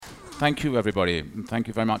Thank you, everybody. And thank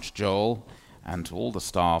you very much, Joel, and to all the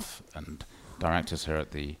staff and directors here at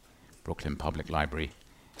the Brooklyn Public Library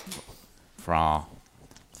for our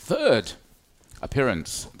third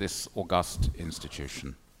appearance at this august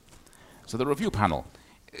institution. So the review panel.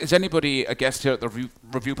 Is anybody a guest here at the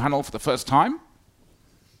review panel for the first time?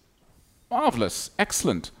 Marvellous.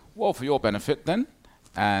 Excellent. Well, for your benefit then,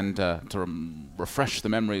 and to refresh the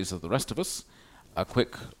memories of the rest of us, a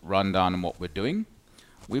quick rundown on what we're doing.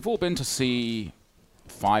 We've all been to see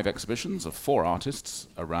 5 exhibitions of 4 artists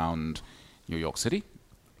around New York City,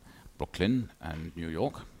 Brooklyn and New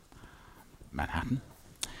York, Manhattan.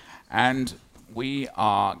 And we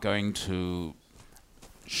are going to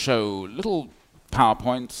show little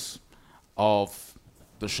PowerPoints of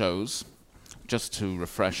the shows just to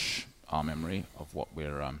refresh our memory of what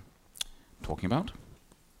we're talking about.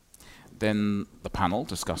 Then the panel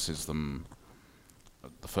discusses them,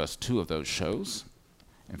 the first 2 of those shows,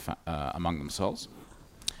 in fact, among themselves.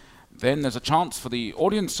 Then there's a chance for the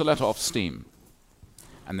audience to let off steam,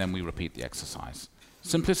 and then we repeat the exercise.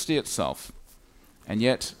 Simplicity itself, and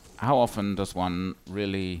yet how often does one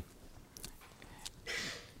really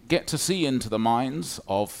get to see into the minds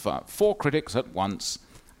of 4 critics at once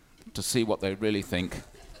to see what they really think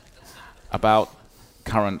about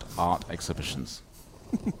current art exhibitions?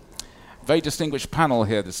 Very distinguished panel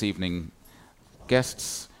here this evening.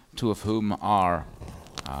 Guests, 2 of whom are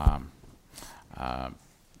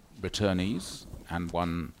returnees and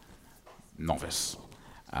 1 novice.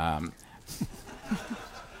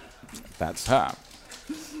 That's her.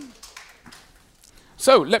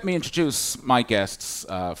 So let me introduce my guests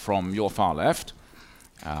from your far left,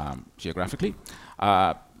 geographically.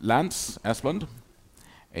 Lance Esplund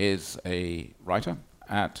is a writer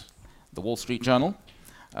at the Wall Street Journal.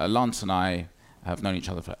 Lance and I have known each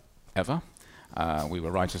other forever. We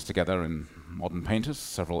were writers together in Modern Painters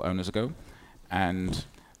several owners ago, and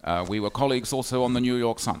we were colleagues also on the New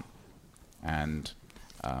York Sun. And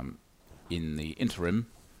in the interim,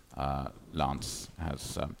 Lance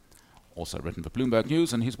has also written for Bloomberg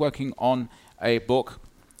News, and he's working on a book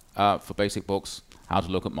for Basic Books, How to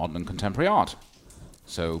Look at Modern and Contemporary Art.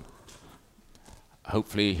 So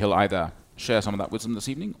hopefully he'll either share some of that wisdom this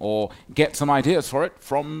evening or get some ideas for it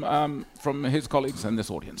from his colleagues and this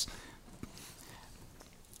audience.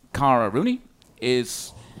 Cara Rooney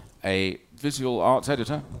is a visual arts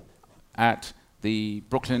editor at the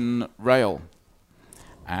Brooklyn Rail,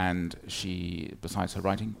 and she, besides her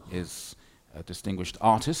writing, is a distinguished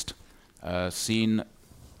artist, seen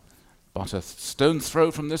but a stone's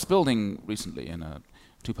throw from this building recently in a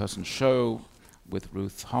 2-person show with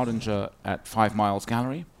Ruth Hardinger at 5 Miles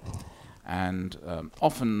Gallery, and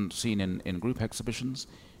often seen in group exhibitions.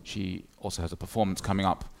 She also has a performance coming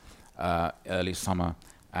up early summer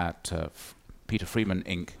at Peter Friedman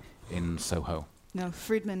Inc. in Soho. No,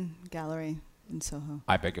 Friedman Gallery in Soho.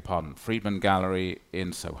 I beg your pardon, Friedman Gallery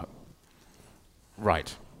in Soho.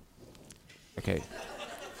 Right. Okay.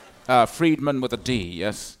 Friedman with a D,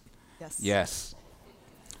 yes? Yes. Yes.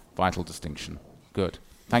 Vital distinction. Good.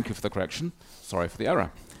 Thank you for the correction. Sorry for the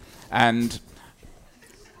error. And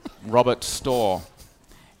Robert Storr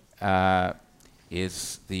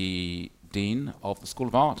is the Dean of the School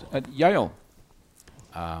of Art at Yale.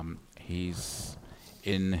 He's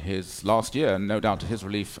in his last year, no doubt to his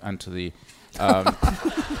relief and to the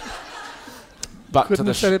but couldn't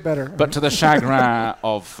have said it better. But to the chagrin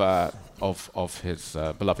of his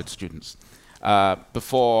beloved students.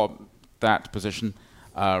 Before that position,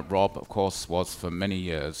 Rob, of course, was for many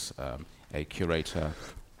years a curator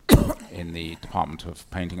in the Department of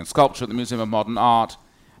Painting and Sculpture at the Museum of Modern Art,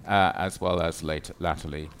 as well as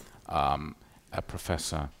latterly a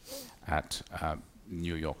professor at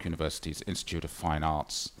New York University's Institute of Fine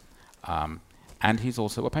Arts. And he's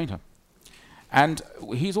also a painter. And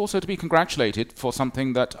he's also to be congratulated for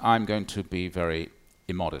something that I'm going to be very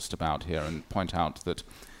immodest about here and point out that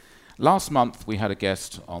last month we had a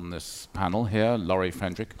guest on this panel here, Laurie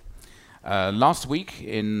Fendrick. Last week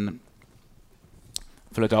in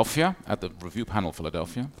Philadelphia, at the Review Panel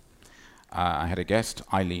Philadelphia, I had a guest,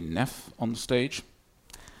 Eileen Neff, on the stage.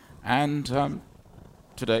 And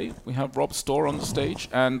today we have Rob Storr on the stage.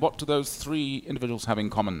 And what do those 3 individuals have in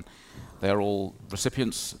common? They're all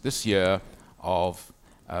recipients this year of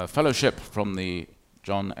fellowship from the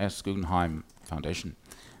John S. Guggenheim Foundation.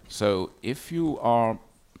 So if you are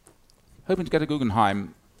hoping to get a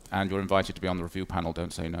Guggenheim and you're invited to be on the review panel,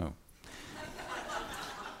 don't say no.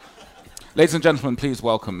 Ladies and gentlemen, please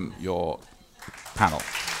welcome your panel.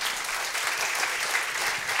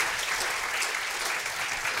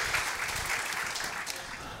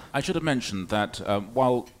 I should have mentioned that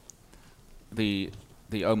while the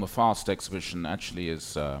the Omer Fast exhibition actually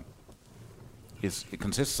is it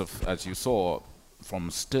consists of, as you saw,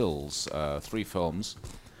 from stills, 3 films.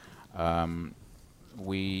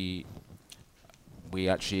 We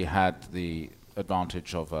actually had the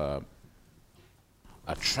advantage of a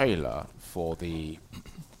trailer for the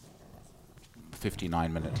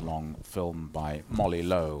 59-minute long film by Molly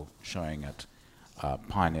Lowe showing at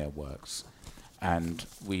Pioneer Works, and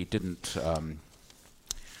we didn't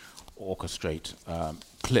orchestrate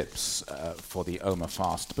clips for the Omer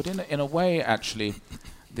Fast, but in a way, actually,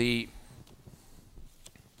 the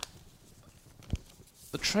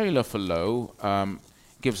trailer for Lowe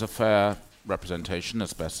gives a fair representation,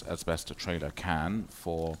 as best a trailer can,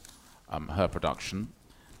 for her production,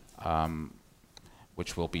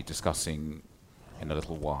 which we'll be discussing in a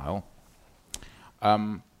little while.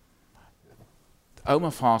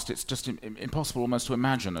 Omer Fast, it's just impossible almost to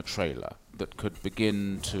imagine a trailer that could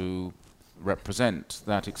begin to represent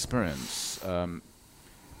that experience,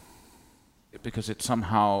 because it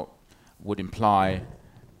somehow would imply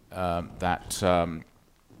that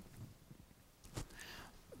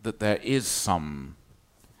there is some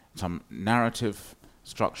narrative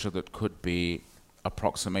structure that could be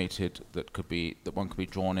approximated, that one could be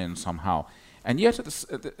drawn in somehow, and yet at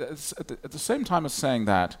the same time as saying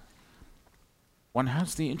that, one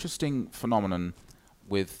has the interesting phenomenon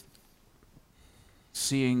with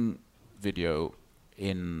seeing video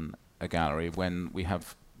in a gallery when we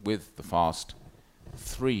have, with the Fast,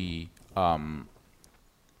 3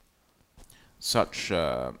 such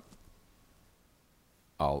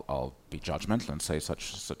I'll be judgmental and say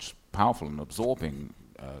such powerful and absorbing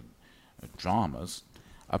dramas,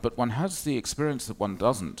 but one has the experience that one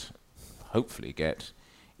doesn't hopefully get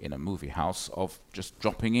in a movie house of just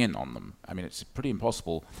dropping in on them. I mean, it's pretty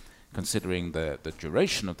impossible, considering the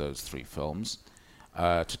duration of those 3 films,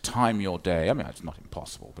 to time your day. I mean, it's not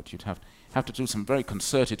impossible, but you'd have to do some very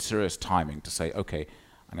concerted, serious timing to say, okay,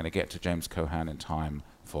 I'm going to get to James Cohan in time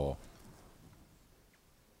for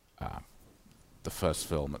the first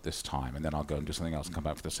film at this time, and then I'll go and do something else and come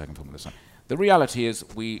back for the second film at this time. The reality is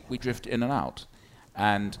we drift in and out,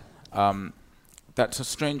 and that's a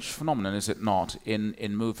strange phenomenon, is it not,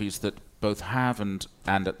 in movies that both have and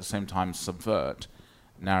at the same time subvert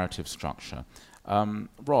narrative structure.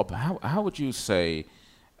 Rob, how would you say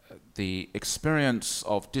the experience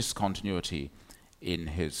of discontinuity in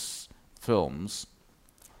his films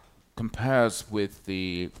compares with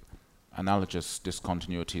the analogous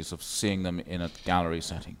discontinuities of seeing them in a gallery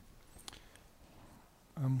setting?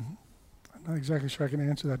 I'm not exactly sure I can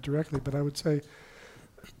answer that directly, but I would say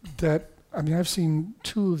that, I mean, I've seen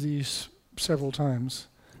 2 of these several times,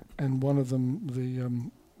 and one of them,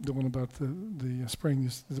 the one about the spring,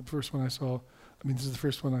 is the first one I saw. I mean, this is the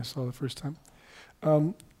first one I saw the first time.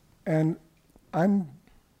 And I'm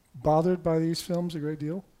bothered by these films a great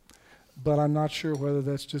deal, but I'm not sure whether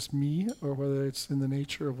that's just me or whether it's in the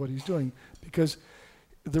nature of what he's doing, because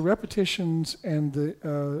the repetitions and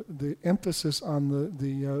the emphasis on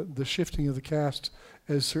the shifting of the cast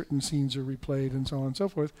as certain scenes are replayed and so on and so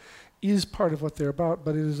forth is part of what they're about,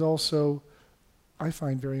 but it is also, I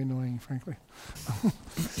find, very annoying, frankly.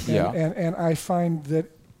 And I find that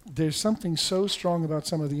there's something so strong about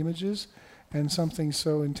some of the images and something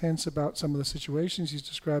so intense about some of the situations he's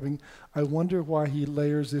describing. I wonder why he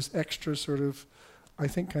layers this extra sort of, I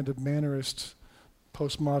think, kind of mannerist,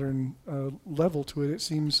 postmodern level to it. It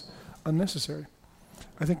seems unnecessary.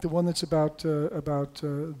 I think the one that's about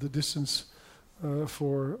the distance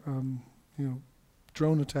for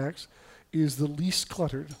drone attacks is the least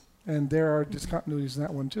cluttered, and there are discontinuities in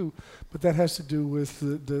that one too, but that has to do with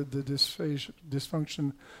the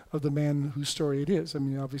dysfunction of the man whose story it is. I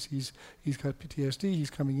mean, obviously he's got PTSD, he's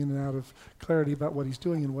coming in and out of clarity about what he's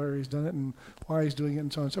doing and where he's done it and why he's doing it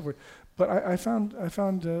and so on and so forth. But I found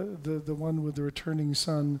the one with the returning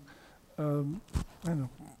son, I don't know,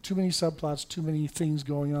 too many subplots, too many things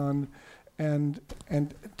going on, and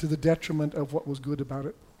to the detriment of what was good about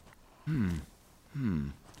it.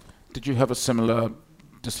 Did you have a similar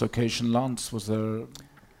dislocation, Lance? Was there?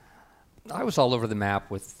 I was all over the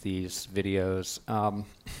map with these videos.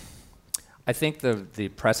 I think the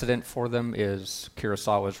precedent for them is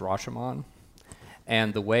Kurosawa's Rashomon,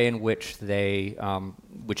 and the way in which they,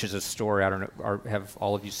 which is a story. I don't know. Have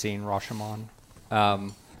all of you seen Rashomon?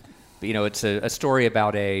 But, it's a story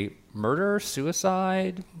about a murder,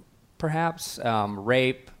 suicide, perhaps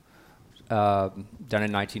rape, done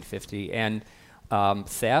in 1950, and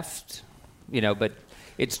theft. But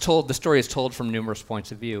the story is told from numerous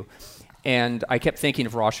points of view. And I kept thinking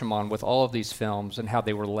of Rashomon with all of these films and how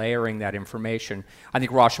they were layering that information. I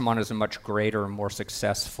think Rashomon is a much greater and more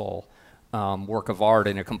successful work of art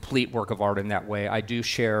and a complete work of art in that way. I do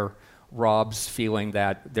share Rob's feeling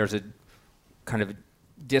that there's a kind of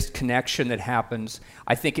disconnection that happens.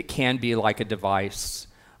 I think it can be like a device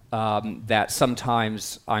that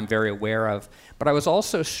sometimes I'm very aware of. But I was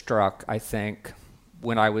also struck, I think,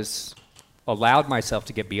 when I was allowed myself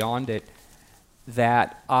to get beyond it,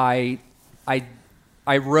 that I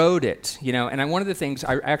wrote it, and one of the things,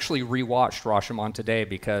 I actually rewatched Rashomon today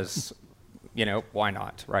because, why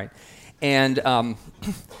not, right? And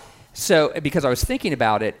so, because I was thinking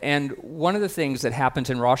about it, and one of the things that happens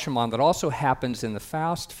in Rashomon that also happens in the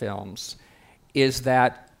Fast films is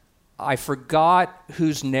that I forgot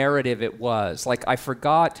whose narrative it was. Like, I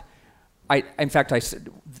forgot, in fact, I said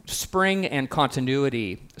Spring and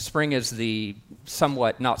continuity. Spring is the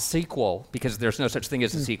somewhat, not sequel, because there's no such thing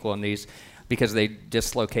as a sequel in these, because they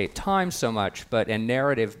dislocate time so much, and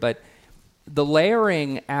narrative. But the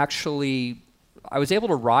layering actually, I was able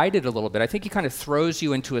to ride it a little bit. I think he kind of throws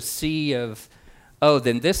you into a sea of, oh,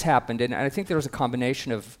 then this happened. And I think there was a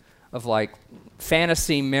combination of like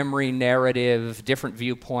fantasy, memory, narrative, different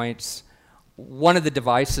viewpoints. One of the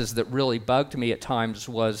devices that really bugged me at times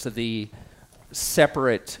was the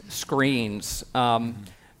separate screens.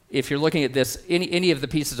 If you're looking at this, any of the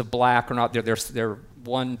pieces of black or not, they're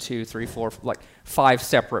 1, 2, 3, 4, like 5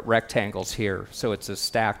 separate rectangles here. So it's a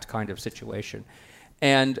stacked kind of situation.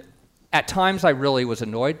 And at times I really was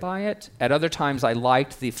annoyed by it. At other times I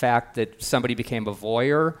liked the fact that somebody became a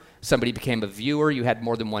voyeur, somebody became a viewer, you had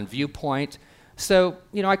more than one viewpoint. So,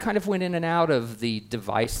 I kind of went in and out of the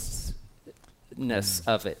deviceness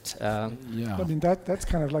of it. I mean, that's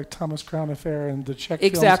kind of like Thomas Crown Affair and the Czech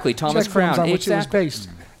exactly, films, Thomas Czech Crown, films on which it was based.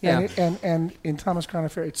 Yeah. And in Thomas Crown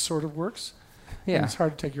Affair, it sort of works. Yeah. And it's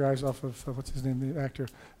hard to take your eyes off of what's his name, the actor,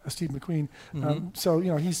 Steve McQueen. So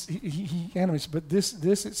he animates, but this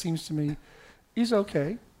it seems to me is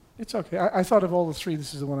okay. It's okay. I thought of all the three,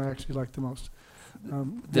 this is the one I actually liked the most.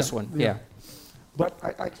 This one, yeah. But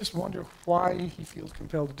I just wonder why he feels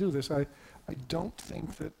compelled to do this. I don't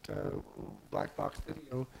think that black box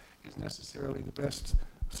video is necessarily the best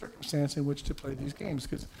circumstance in which to play these games,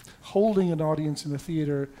 because holding an audience in the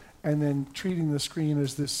theater and then treating the screen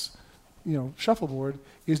as this shuffleboard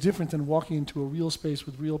is different than walking into a real space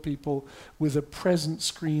with real people with a present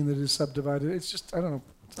screen that is subdivided. It's just, I don't know,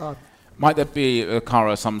 it's odd. Might there be,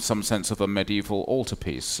 Cara, some sense of a medieval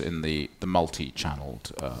altarpiece in the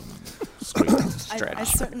multi-channeled screen strategy? I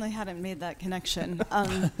certainly hadn't made that connection.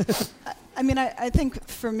 I think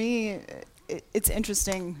for me, it's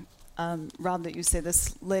interesting, Rob, that you say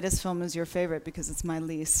this latest film is your favorite because it's my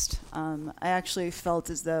least. I actually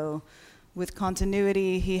felt as though with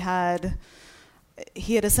continuity, he had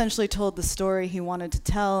essentially told the story he wanted to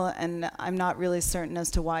tell, and I'm not really certain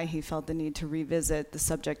as to why he felt the need to revisit the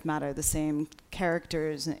subject matter, the same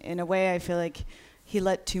characters. In a way, I feel like he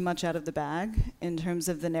let too much out of the bag in terms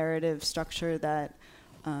of the narrative structure that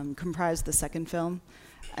comprised the second film.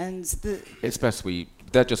 And it's best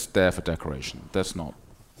they're just there for decoration. You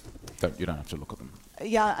don't have to look at them.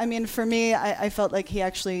 Yeah, I mean, for me, I felt like he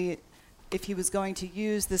actually, if he was going to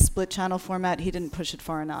use the split channel format, he didn't push it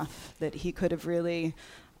far enough, that he could have really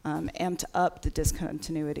amped up the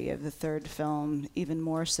discontinuity of the third film even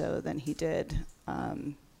more so than he did.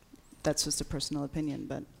 That's just a personal opinion,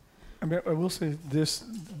 but. I mean, I will say this,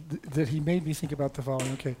 that he made me think about the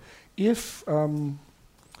following. Okay, if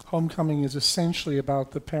Homecoming is essentially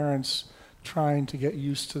about the parents trying to get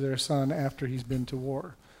used to their son after he's been to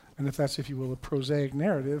war, and if that's, if you will, a prosaic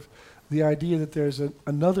narrative, the idea that there's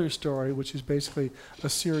another story, which is basically a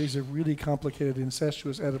series of really complicated,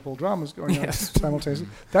 incestuous, Oedipal dramas going on simultaneously,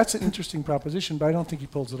 that's an interesting proposition, but I don't think he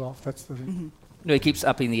pulls it off. That's the thing. Mm-hmm. No, he keeps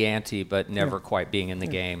upping the ante, but never quite being in the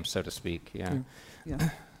game, so to speak. Yeah.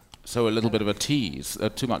 So a little bit of a tease,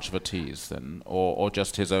 too much of a tease then, or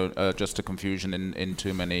just his own, just a confusion in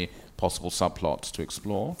too many possible subplots to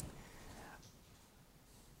explore.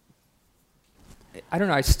 I don't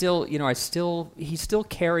know. He still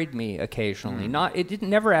carried me occasionally. It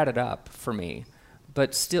never added up for me,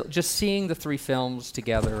 but still, just seeing the three films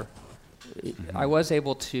together, I was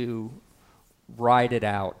able to ride it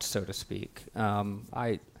out, so to speak.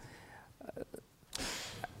 I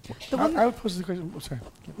would pose the question. Sorry.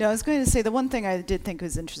 No, I was going to say the one thing I did think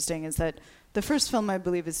was interesting is that the first film, I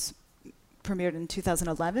believe, is premiered in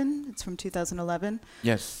 2011. It's from 2011.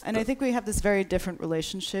 Yes. And I think we have this very different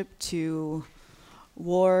relationship to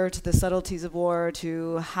war, to the subtleties of war,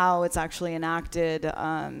 to how it's actually enacted.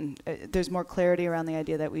 There's more clarity around the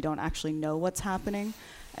idea that we don't actually know what's happening.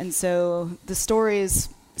 And so the stories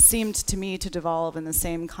seemed to me to devolve in the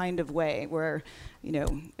same kind of way, where,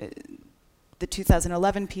 the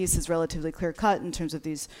 2011 piece is relatively clear-cut in terms of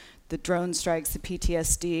these the drone strikes, the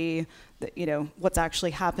PTSD, what's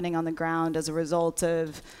actually happening on the ground as a result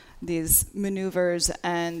of these maneuvers.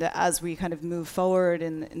 And as we kind of move forward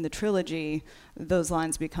in the trilogy, those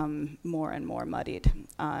lines become more and more muddied.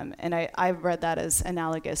 And I've read that as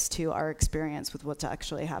analogous to our experience with what's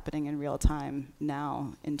actually happening in real time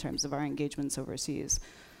now in terms of our engagements overseas.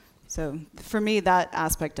 So for me, that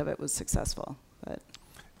aspect of it was successful. But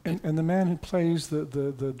and the man who plays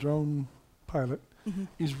the drone pilot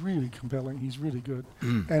is really compelling. He's really good.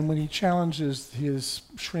 And when he challenges his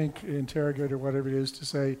shrink, interrogator, whatever it is, to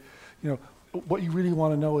say, what you really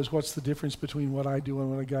want to know is what's the difference between what I do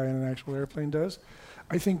and what a guy in an actual airplane does.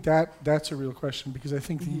 I think that's a real question, because I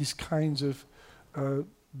think these kinds of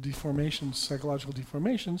deformations, psychological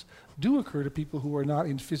deformations, do occur to people who are not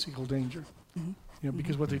in physical danger.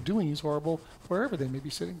 Because what they're doing is horrible wherever they may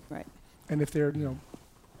be sitting. Right. And if they're,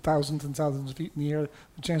 thousands and thousands of feet in the air,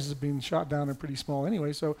 the chances of being shot down are pretty small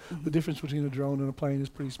anyway. So the difference between a drone and a plane is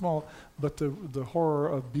pretty small. But the horror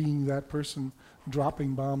of being that person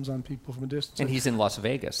dropping bombs on people from a distance. And he's in Las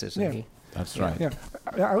Vegas, isn't he? That's right. Yeah.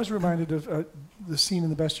 I was reminded of the scene in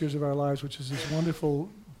The Best Years of Our Lives, which is this wonderful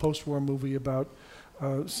post-war movie about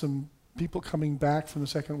some people coming back from the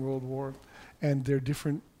Second World War and their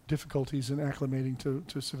different difficulties in acclimating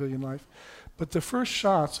to civilian life. But the first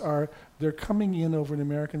shots are they're coming in over an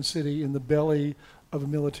American city in the belly of a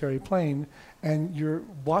military plane, and you're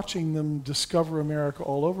watching them discover America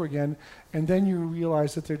all over again, and then you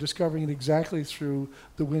realize that they're discovering it exactly through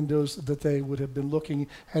the windows that they would have been looking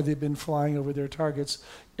had they been flying over their targets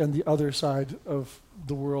on the other side of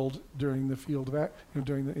the world during the field of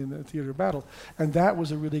in the theater of battle. And that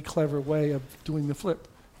was a really clever way of doing the flip.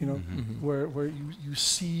 Where you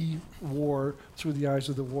see war through the eyes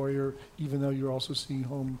of the warrior, even though you're also seeing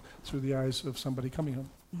home through the eyes of somebody coming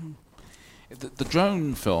home. The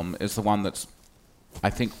drone film is the one that's, I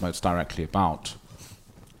think, most directly about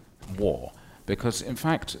war, because in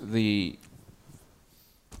fact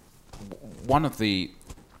one of the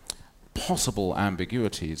possible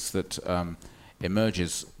ambiguities that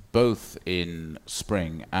emerges both in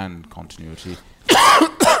Spring and Continuity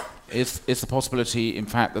is the possibility, in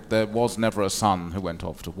fact, that there was never a son who went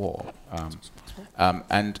off to war,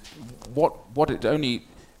 and what would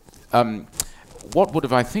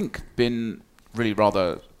have, I think, been really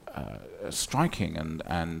rather striking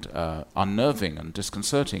and unnerving and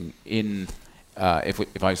disconcerting in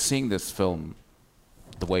if I was seeing this film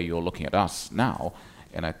the way you're looking at us now,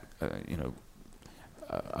 in a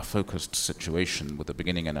focused situation with a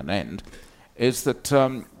beginning and an end, is that.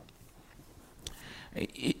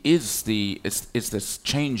 Is this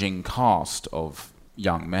changing cast of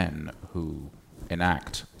young men who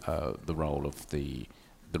enact the role of the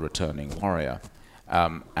returning warrior,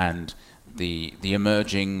 and the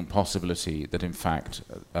emerging possibility that in fact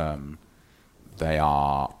they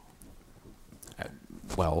are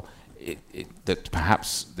that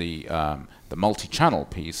perhaps the multi-channel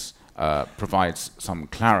piece provides some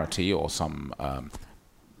clarity or some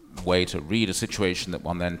way to read a situation that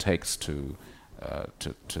one then takes to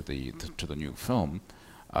the new film,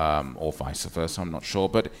 or vice versa. I'm not sure,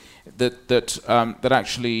 but that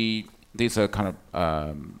actually these are kind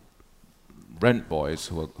of rent boys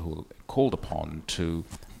who are called upon to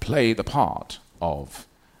play the part of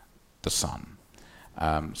the son.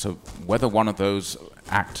 So whether one of those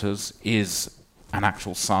actors is an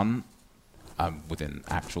actual son within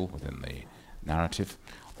the narrative,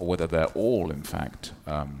 or whether they're all in fact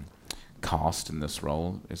cast in this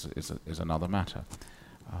role is another matter.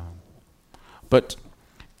 But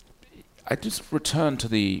I just return to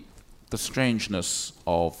the strangeness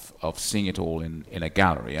of seeing it all in a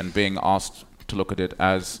gallery and being asked to look at it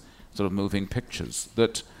as sort of moving pictures.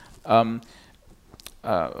 That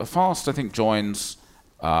Fast, I think, joins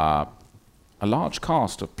a large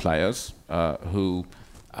cast of players who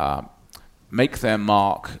make their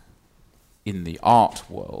mark in the art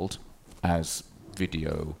world as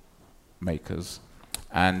video makers,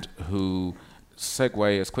 and who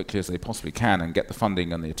segue as quickly as they possibly can and get the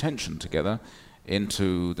funding and the attention together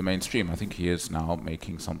into the mainstream. I think he is now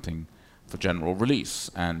making something for general release,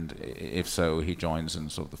 and if so, he joins in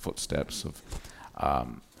sort of the footsteps of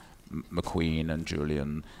McQueen and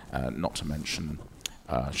Julian, not to mention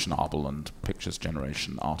Schnabel and Pictures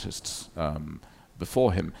Generation artists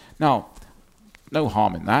before him. Now, no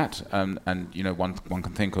harm in that, and one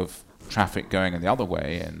can think of traffic going in the other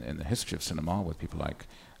way in the history of cinema, with people like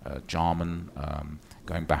Jarman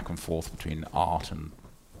going back and forth between art and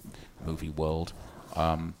movie world,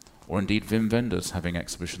 or indeed Wim Wenders having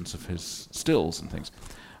exhibitions of his stills and things.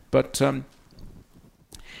 But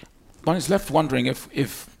one is left wondering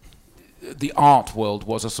if the art world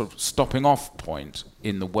was a sort of stopping off point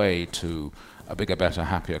in the way to a bigger, better,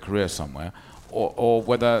 happier career somewhere, or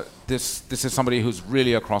whether this is somebody who's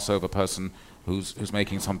really a crossover person who's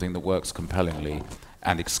making something that works compellingly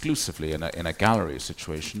and exclusively in a gallery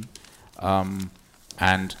situation,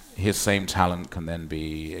 and his same talent can then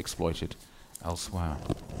be exploited elsewhere.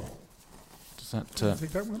 Does that? I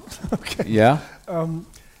think that one. Okay. Yeah.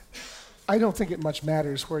 I don't think it much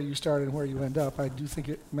matters where you start and where you end up. I do think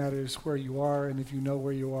it matters where you are, and if you know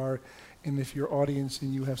where you are, and if your audience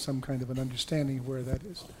and you have some kind of an understanding of where that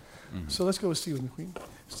is. Mm-hmm. So let's go with Steve McQueen.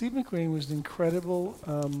 Steve McQueen was an incredible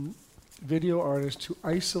video artist who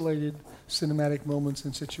isolated cinematic moments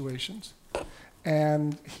and situations.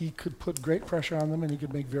 And he could put great pressure on them, and he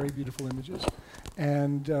could make very beautiful images.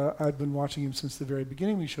 And I've been watching him since the very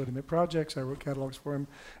beginning. We showed him at projects. I wrote catalogs for him,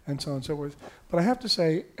 and so on and so forth. But I have to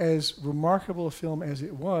say, as remarkable a film as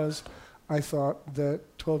it was, I thought that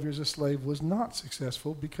 12 Years a Slave was not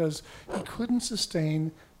successful because he couldn't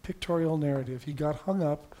sustain pictorial narrative. He got hung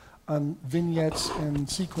up on vignettes and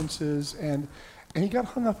sequences, and he got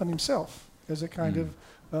hung up on himself as a kind of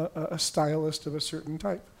a stylist of a certain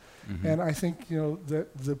type. Mm-hmm. And I think, that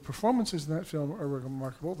the performances in that film are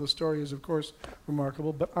remarkable. The story is, of course,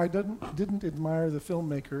 remarkable, but I didn't admire the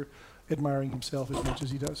filmmaker admiring himself as much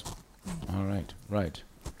as he does. All right, right.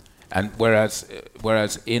 And whereas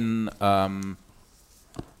in the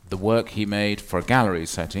work he made for a gallery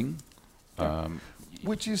setting,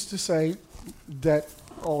 which is to say that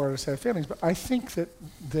all artists have failings, but I think that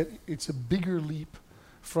it's a bigger leap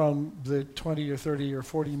from the 20 or 30 or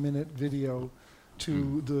 40-minute video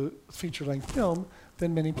to the feature-length film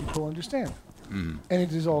than many people understand. And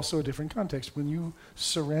it is also a different context. When you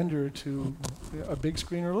surrender to a big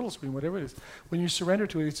screen or a little screen, whatever it is, when you surrender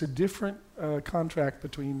to it, it's a different contract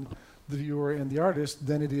between the viewer and the artist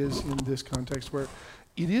than it is in this context, where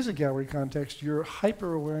it is a gallery context. Your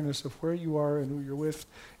hyper-awareness of where you are and who you're with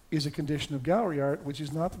is a condition of gallery art, which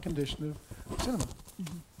is not the condition of cinema.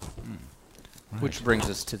 Right. Which brings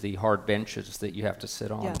us to the hard benches that you have to sit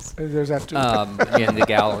on. Yes. There's that too. In the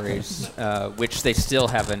galleries, which they still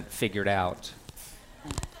haven't figured out.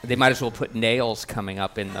 They might as well put nails coming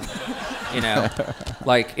up in them.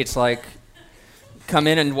 It's like, come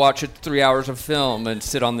in and watch 3 hours of film and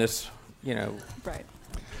sit on this, Right.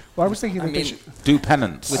 Well, I was thinking that they should do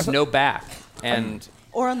penance with no back and.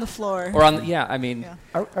 Or on the floor. Or on, yeah. I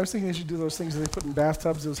was thinking they should do those things that they put in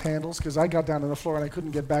bathtubs, those handles, because I got down on the floor and I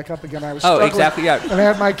couldn't get back up again. I was struggling. Exactly, yeah. And I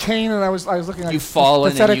had my cane and I was looking like a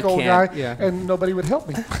pathetic old guy, and nobody would help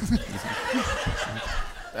me.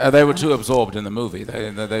 they were too absorbed in the movie.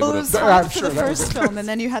 They would It was have. hard for the first film, and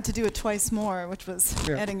then you had to do it twice more, which was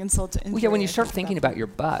adding insult to injury. Well, yeah, when you start thinking about your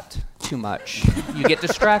butt too much, you get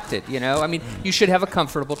distracted, you should have a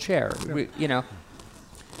comfortable chair,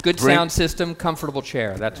 Good sound system, comfortable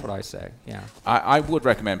chair. That's what I say. Yeah. I would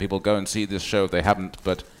recommend people go and see this show if they haven't.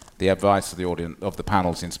 But the advice of the audience of the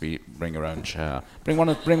panel seems to be bring your own chair. Bring one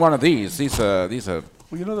of these. These are.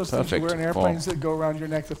 Well, you know those things you wear in airplanes that go around your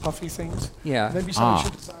neck, the puffy things? Yeah. Maybe somebody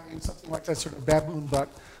should design something like that, sort of baboon butt,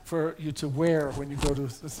 for you to wear when you go to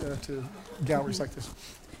galleries like this.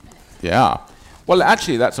 Yeah. Well,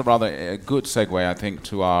 actually, that's a rather good segue, I think,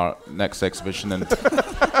 to our next exhibition and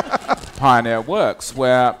Pioneer Works,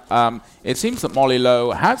 where it seems that Molly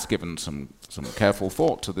Lowe has given some careful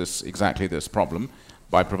thought to exactly this problem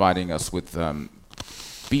by providing us with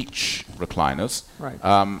beach recliners, right.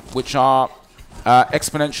 Which are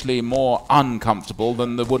exponentially more uncomfortable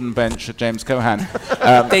than the wooden bench at James Cohan.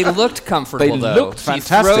 They looked comfortable, they though. looked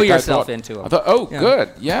fantastic. You throw yourself into them. I thought, good,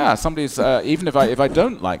 yeah. Somebody's even if I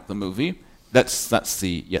don't like the movie, that's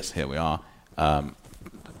the yes. Here we are.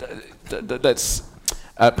 That's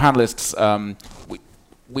panelists.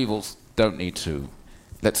 We will don't need to.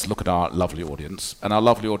 Let's look at our lovely audience, and our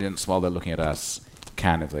lovely audience, while they're looking at us,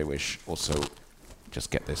 can, if they wish, also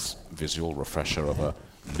just get this visual refresher of a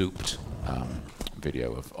looped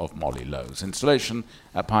video of Molly Lowe's installation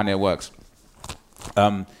at Pioneer Works.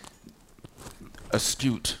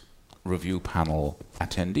 Astute review panel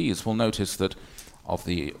attendees will notice that of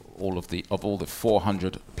all the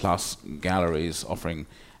 400 plus galleries offering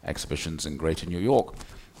exhibitions in Greater New York,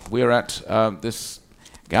 we're at this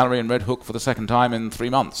gallery in Red Hook for the second time in 3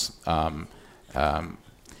 months.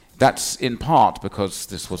 That's in part because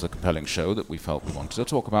this was a compelling show that we felt we wanted to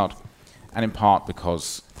talk about, and in part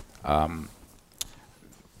because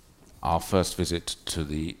our first visit to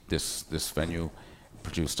this venue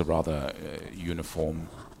produced a rather uniform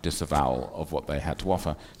disavowal of what they had to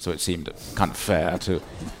offer. So it seemed kind of fair to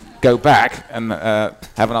go back and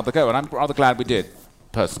have another go, and I'm rather glad we did.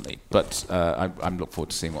 personally, but I'm looking forward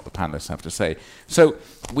to seeing what the panelists have to say. So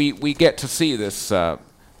we get to see this.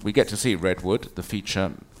 We get to see Redwood, the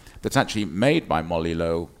feature that's actually made by Molly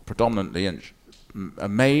Lowe predominantly, and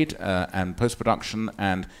made and post-production,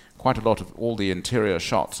 and quite a lot of all the interior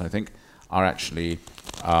shots, I think, are actually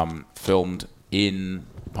filmed in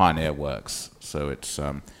Pioneer Works. So it's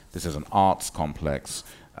this is an arts complex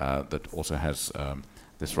that also has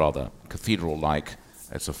this rather cathedral-like,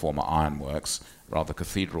 it's a former ironworks, rather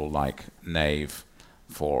cathedral-like nave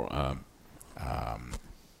for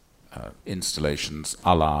installations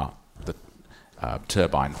a la the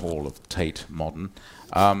Turbine Hall of Tate Modern.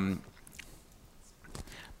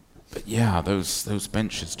 But yeah, those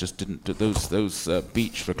benches just didn't do, those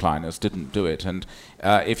beach recliners didn't do it. And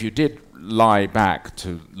if you did lie back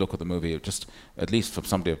to look at the movie, it just, at least for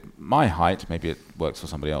somebody of my height, maybe it works for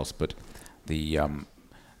somebody else, but the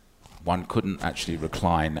one couldn't actually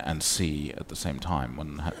recline and see at the same time.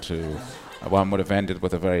 One had to. One would have ended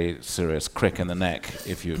with a very serious crick in the neck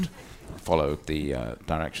if you'd followed the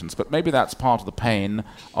directions. But maybe that's part of the pain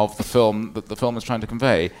of the film that the film is trying to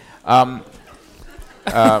convey.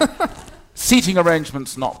 Seating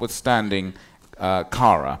arrangements notwithstanding,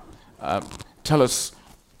 Cara, tell us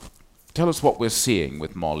what we're seeing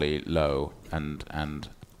with Molly Lowe and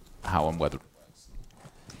how and whether.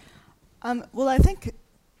 Well, I think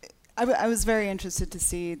I was very interested to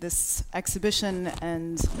see this exhibition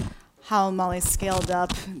and how Molly scaled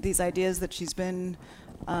up these ideas that she's been,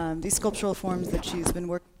 these sculptural forms that she's been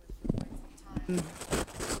working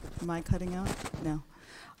with. Am I cutting out? No.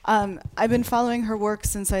 I've been following her work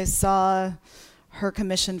since I saw her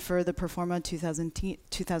commission for the Performa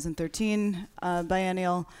 2013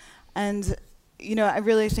 biennial. And, you know, I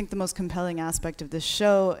really think the most compelling aspect of this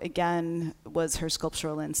show, again, was her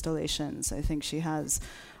sculptural installations. I think she has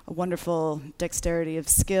a wonderful dexterity of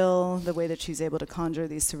skill. The way that she's able to conjure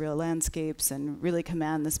these surreal landscapes and really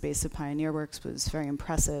command the space of Pioneer Works was very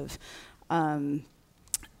impressive.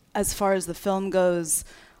 As far as the film goes,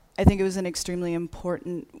 I think it was an extremely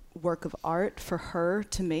important work of art for her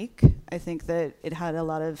to make. I think that it had a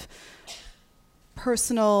lot of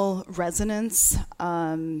personal resonance.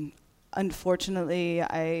 Unfortunately,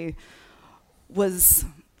 I was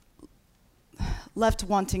left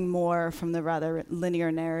wanting more from the rather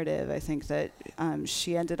linear narrative. I think that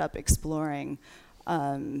she ended up exploring.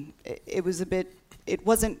 It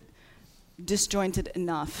wasn't disjointed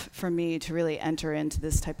enough for me to really enter into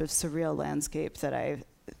this type of surreal landscape that I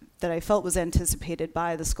felt was anticipated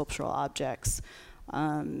by the sculptural objects.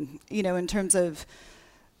 You know, in terms of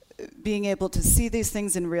being able to see these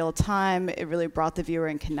things in real time, it really brought the viewer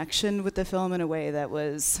in connection with the film in a way that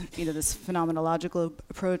was, you know, this phenomenological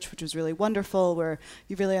approach, which was really wonderful, where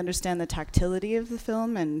you really understand the tactility of the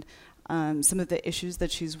film and some of the issues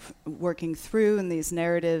that she's working through in these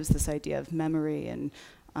narratives, this idea of memory and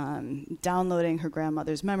downloading her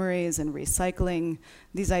grandmother's memories and recycling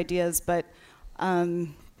these ideas. But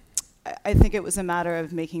I think it was a matter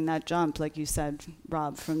of making that jump, like you said,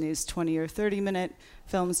 Rob, from these 20 or 30-minute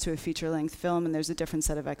films to a feature-length film, and there's a different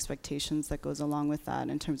set of expectations that goes along with that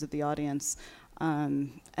in terms of the audience. And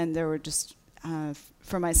there were just,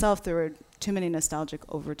 for myself, there were too many nostalgic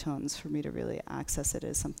overtones for me to really access it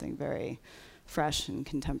as something very fresh and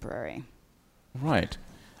contemporary. Right.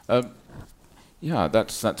 Yeah, that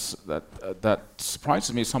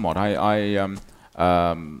surprises me somewhat. I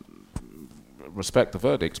respect the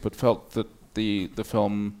verdicts, but felt that the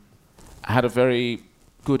film had a very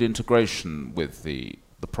good integration with the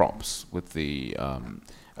props, with the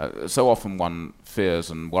so often one fears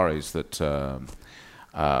and worries that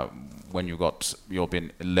when you're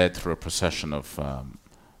being led through a procession of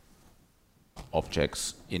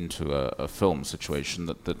objects into a film situation,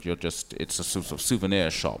 that you're just, it's a sort of souvenir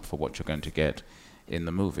shop for what you're going to get in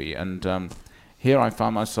the movie. And here I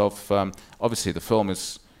found myself, obviously the film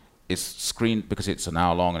is screened, because it's an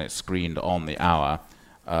hour long and it's screened on the hour.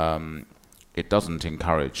 It doesn't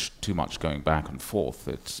encourage too much going back and forth.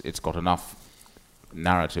 It's got enough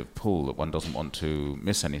narrative pull that one doesn't want to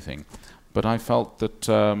miss anything. But I felt that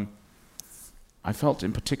in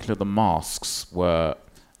particular the masks were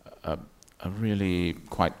a really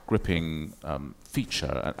quite gripping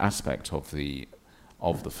feature, an aspect of the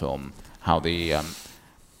film. How there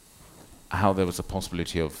was a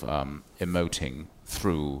possibility of emoting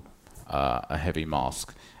through a heavy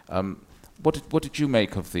mask. What did you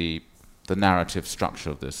make of the narrative structure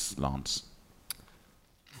of this, Lance?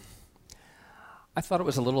 I thought it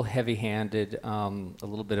was a little heavy-handed, a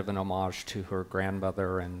little bit of an homage to her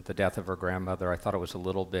grandmother and the death of her grandmother. I thought it was a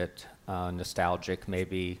little bit nostalgic,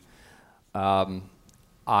 maybe.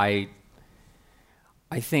 I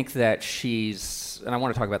I think that she's, and I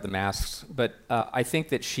want to talk about the masks, but I think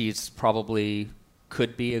that she's probably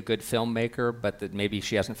could be a good filmmaker, but that maybe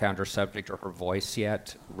she hasn't found her subject or her voice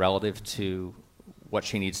yet relative to what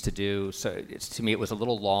she needs to do. So to me, it was a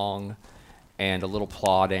little long and a little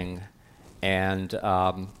plodding. And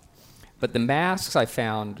but the masks I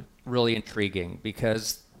found really intriguing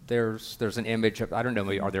because there's an image of, I don't know,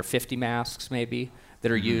 maybe, are there 50 masks maybe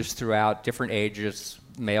that are used throughout different ages,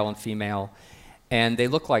 male and female. And they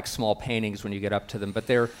look like small paintings when you get up to them, but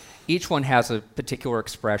each one has a particular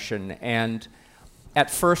expression. And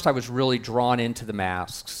at first, I was really drawn into the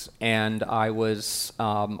masks, and I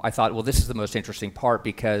thought, well, this is the most interesting part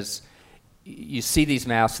because you see these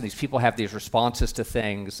masks, and these people have these responses to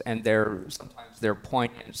things, and sometimes they're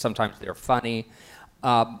poignant, sometimes they're funny.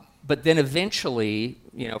 But then eventually,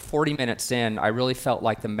 40 minutes in, I really felt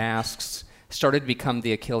like the masks started to become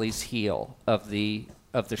the Achilles heel of the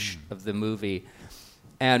movie.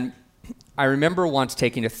 And I remember once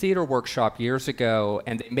taking a theater workshop years ago,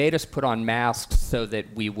 and they made us put on masks so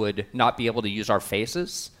that we would not be able to use our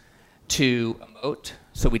faces to emote.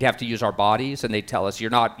 So we'd have to use our bodies, and they'd tell us,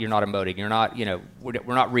 you're not emoting,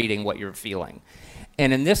 we're not reading what you're feeling.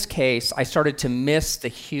 And in this case, I started to miss the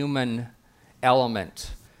human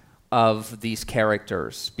element of these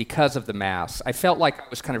characters because of the masks. I felt like I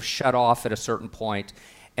was kind of shut off at a certain point,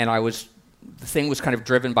 and the thing was kind of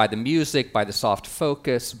driven by the music, by the soft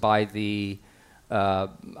focus, by the I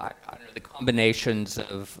don't know, the combinations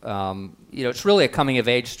of it's really a coming of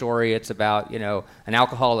age story. It's about an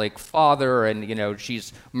alcoholic father, and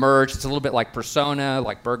she's merged. It's a little bit like Persona,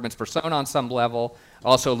 like Bergman's Persona on some level.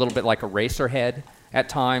 Also a little bit like Eraserhead at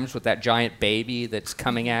times with that giant baby that's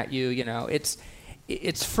coming at you.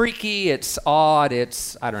 It's freaky. It's odd.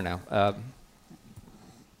 It's I don't know.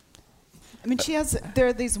 I mean, there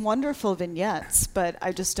are these wonderful vignettes, but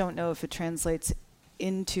I just don't know if it translates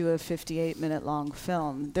into a 58-minute long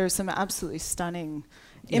film. There's some absolutely stunning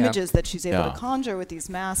images that she's able to conjure with these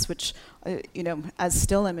masks, which, as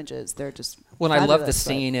still images, they're just Well, I love the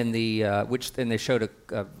scene in the, and they showed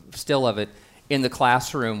a still of it in the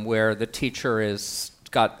classroom where the teacher has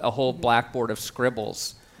got a whole blackboard of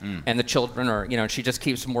scribbles, and the children are, and she just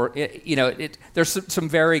keeps more, there's some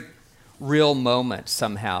very real moments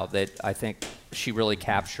somehow that I think she really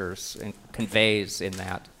captures and conveys in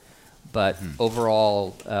that. But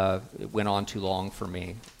overall, it went on too long for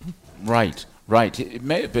me. Right. It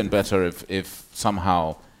may have been better if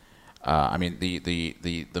somehow,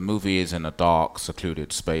 the movie is in a dark,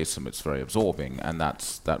 secluded space and it's very absorbing, and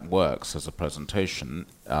that works as a presentation.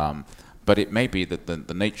 But it may be that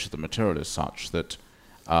the nature of the material is such that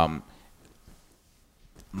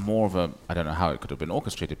more of a, I don't know how it could have been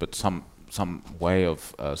orchestrated, but some way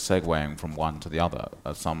of segueing from one to the other,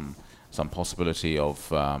 some possibility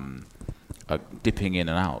of dipping in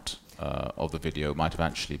and out of the video might have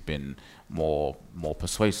actually been more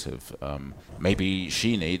persuasive. Maybe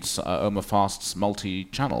she needs Omer Fast's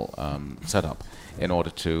multi-channel setup in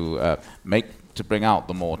order to bring out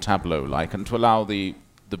the more tableau-like and to allow the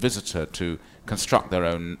visitor to construct their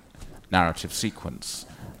own narrative sequence.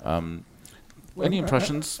 Any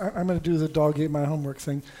impressions? I'm going to do the dog ate my homework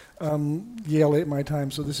thing. Yale ate my time,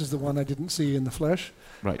 so this is the one I didn't see in the flesh.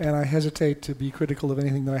 Right. And I hesitate to be critical of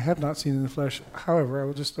anything that I have not seen in the flesh. However, I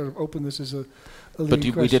will just sort of open this as a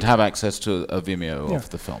leading But we did have access to a Vimeo of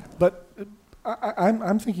the film. But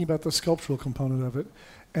I'm thinking about the sculptural component of it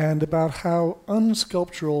and about how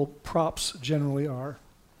unsculptural props generally are.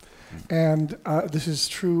 And this is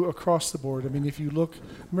true across the board. I mean, if you look,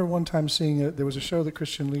 I remember one time seeing there was a show that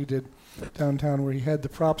Christian Lee did downtown where he had the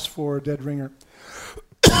props for Dead Ringer,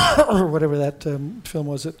 or whatever that film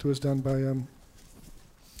was that was done by a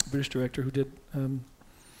British director who did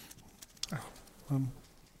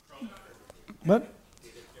what?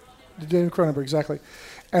 David Cronenberg, exactly.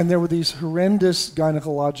 And there were these horrendous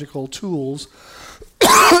gynecological tools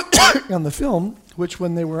on the film, which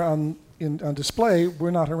when they were on display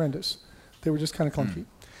were not horrendous. They were just kind of clunky.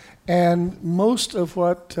 And most of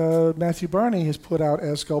what Matthew Barney has put out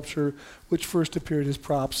as sculpture, which first appeared as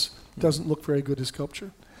props, doesn't look very good as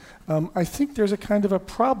sculpture. I think there's a kind of a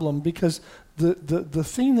problem because the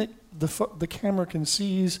thing that the camera can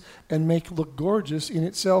seize and make look gorgeous in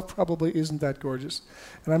itself probably isn't that gorgeous.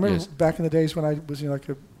 And I remember back in the days when I was like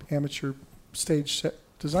an amateur stage set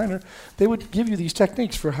designer, they would give you these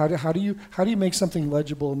techniques for how do you make something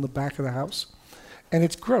legible in the back of the house, and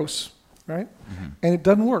it's gross, right? And it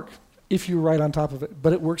doesn't work if you're right on top of it,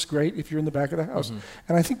 but it works great if you're in the back of the house.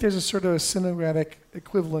 And I think there's a sort of a cinematic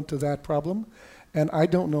equivalent to that problem, and I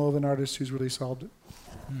don't know of an artist who's really solved it.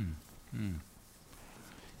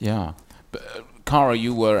 Yeah. But, Cara,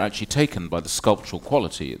 you were actually taken by the sculptural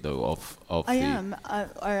quality, though, of I am.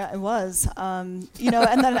 I was. And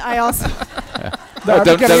then I also... No,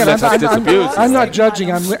 don't let us disabuse. I'm not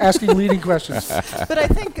judging. I'm asking leading questions. But I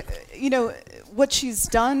think, what she's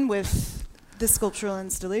done with the sculptural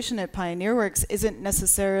installation at Pioneer Works isn't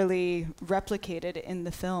necessarily replicated in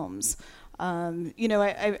the films.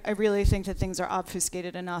 I really think that things are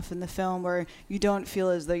obfuscated enough in the film where you don't feel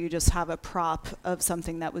as though you just have a prop of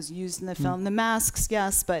something that was used in the film. The masks,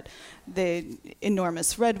 yes, but the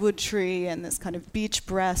enormous redwood tree and this kind of beach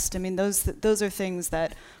breast, I mean, those are things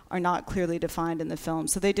that are not clearly defined in the film.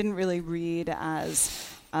 So they didn't really read as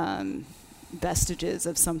vestiges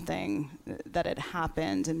of something that had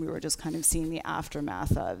happened and we were just kind of seeing the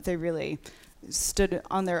aftermath of. They really stood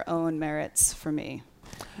on their own merits for me.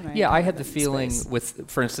 Yeah, I had the feeling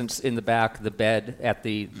with, for instance, in the back, the bed at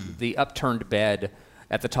the upturned bed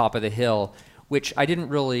at the top of the hill, which I didn't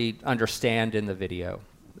really understand in the video.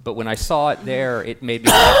 But when I saw it there, it made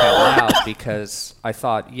me laugh out loud because I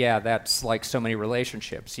thought, yeah, that's like so many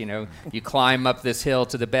relationships. You climb up this hill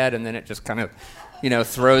to the bed and then it just kind of,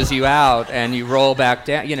 throws you out and you roll back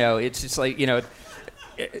down. It's just like,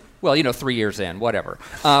 3 years in, whatever.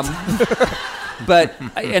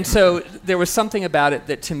 And so there was something about it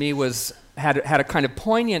that to me had a kind of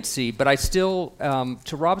poignancy, but I still,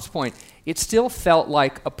 to Rob's point, it still felt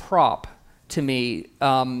like a prop to me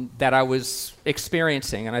that I was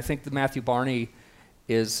experiencing. And I think that Matthew Barney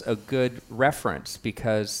is a good reference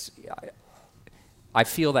because I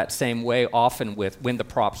feel that same way often when the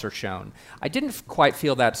props are shown. I didn't quite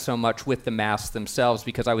feel that so much with the masks themselves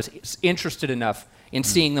because I was interested enough in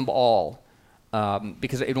seeing them all.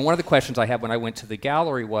 Because one of the questions I had when I went to the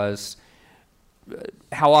gallery was,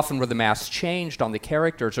 how often were the masks changed on the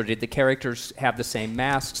characters, or did the characters have the same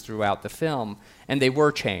masks throughout the film? And they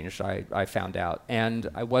were changed, I found out. And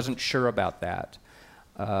I wasn't sure about that.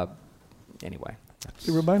 Anyway.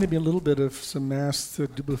 It reminded me a little bit of some masks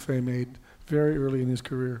that Dubuffet made very early in his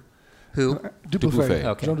career. Who? Dubuffet.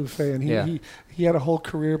 Okay. Jean Dubuffet. And he had a whole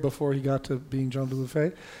career before he got to being Jean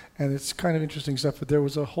Dubuffet. And it's kind of interesting stuff, but there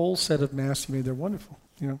was a whole set of masks he made. They're wonderful,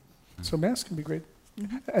 So masks can be great.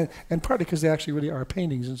 And partly because they actually really are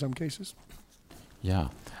paintings in some cases. Yeah.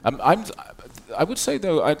 I would say,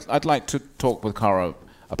 though, I'd like to talk with Cara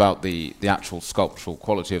about the actual sculptural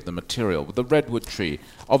quality of the material. With the redwood tree,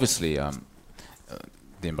 obviously,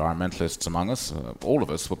 the environmentalists among us, all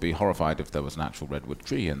of us, would be horrified if there was an actual redwood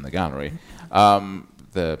tree in the gallery.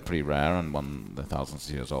 They're pretty rare and they're thousands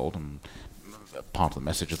of years old, and part of the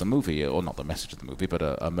message of the movie, or not the message of the movie, but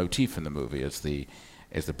a motif in the movie is the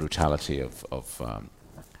brutality of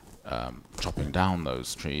chopping down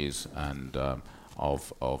those trees and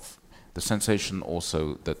of the sensation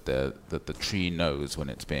also that the tree knows when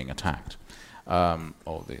it's being attacked,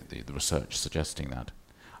 or the research suggesting that.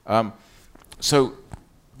 So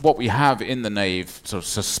what we have in the nave, sort of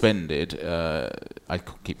suspended, I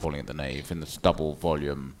keep calling it the nave, in this double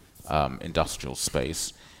volume industrial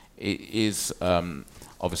space, is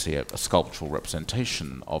obviously a sculptural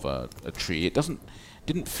representation of a tree. It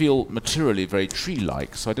didn't feel materially very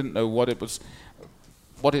tree-like, so I didn't know what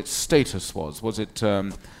its status was. Was it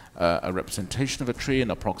a representation of a tree, an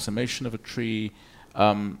approximation of a tree?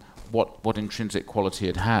 What intrinsic quality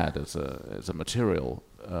it had as a material?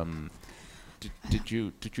 Did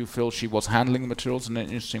you feel she was handling the materials in an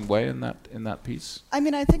interesting way in that piece? I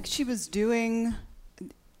mean, I think she was doing.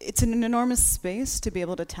 It's an enormous space to be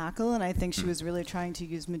able to tackle, and I think she was really trying to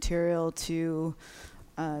use material to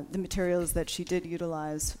the materials that she did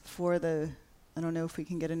utilize for the. I don't know if we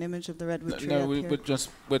can get an image of the redwood tree. No,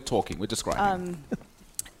 we're talking, we're describing.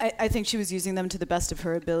 I think she was using them to the best of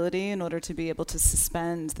her ability in order to be able to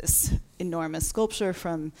suspend this enormous sculpture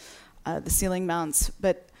from the ceiling mounts.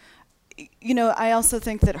 But I also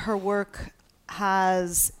think that her work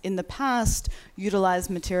has in the past utilized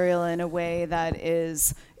material in a way that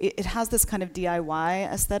it has this kind of DIY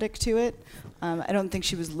aesthetic to it. I don't think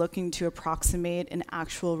she was looking to approximate an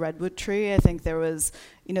actual redwood tree. I think there was,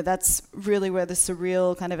 that's really where the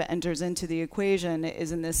surreal kind of enters into the equation,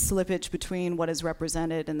 is in this slippage between what is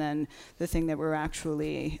represented and then the thing that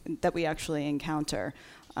we actually encounter.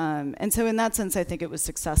 And so in that sense, I think it was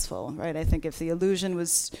successful, right? I think if the illusion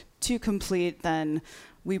was too complete, then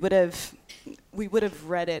we would have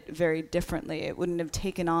read it very differently. It wouldn't have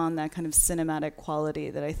taken on that kind of cinematic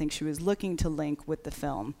quality that I think she was looking to link with the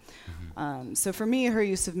film. Mm-hmm. So for me, her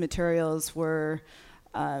use of materials were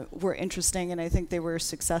interesting, and I think they were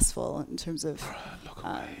successful in terms of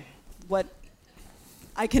what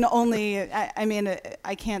I can only. I mean,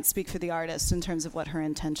 I can't speak for the artist in terms of what her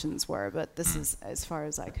intentions were, but this is as far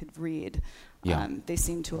as I could read. Yeah. They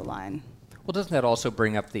seem to align. Well, doesn't that also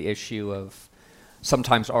bring up the issue of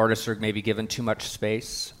sometimes artists are maybe given too much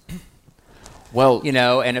space? Well, you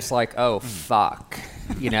know, and it's like, oh, fuck.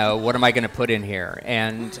 You know, what am I going to put in here?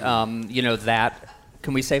 And, you know, that,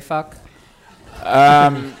 can we say fuck?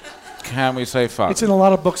 Can we say fuck? It's in a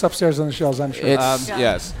lot of books upstairs on the shelves, I'm sure.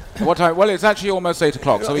 Yes. What time? Well, it's actually almost 8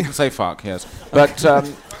 o'clock, so we can say fuck, yes. But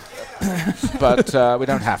we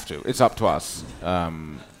don't have to. It's up to us.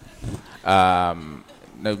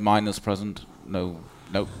 No minors present. No,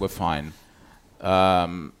 we're fine.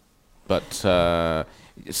 But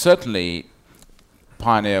certainly,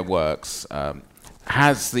 Pioneer Works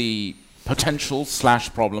has the potential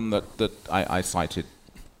 / problem that I cited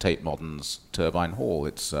Tate Modern's Turbine Hall.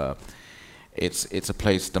 It's a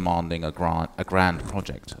place demanding a grand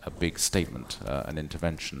project, a big statement, an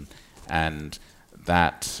intervention, and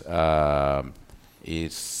that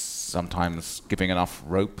is sometimes giving enough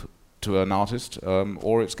rope to an artist,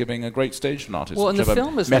 or it's giving a great stage to an artist. Well, and the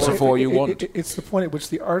film is metaphor you want. It's the point at which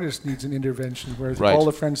the artist needs an intervention, where Right. all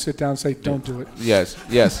the friends sit down and say, "Don't do it." Yes.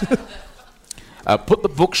 Put the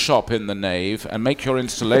bookshop in the nave and make your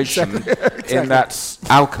installation Exactly. in that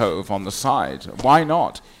alcove on the side. Why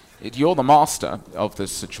not? You're the master of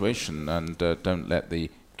this situation, and don't let the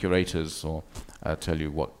curators or tell you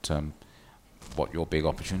what your big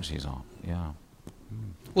opportunities are. Yeah.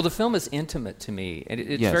 Well, the film is intimate to me, and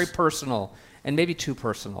it's Yes. very personal, and maybe too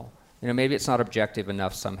personal. You know, maybe it's not objective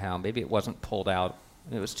enough somehow. Maybe it wasn't pulled out.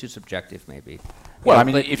 It was too subjective, maybe. Well, Yeah, I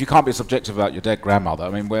mean, but- if you can't be subjective about your dead grandmother,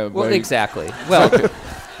 I mean, well, exactly. Well,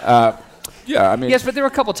 yeah, I mean, yes, but there were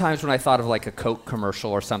a couple times when I thought of like a Coke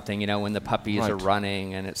commercial or something. You know, when the puppies are Right.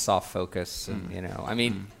 running and it's soft focus, and you know, I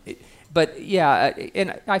mean, but yeah,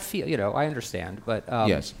 and I feel, you know, I understand, but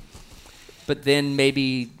yes, but then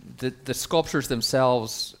maybe the sculptures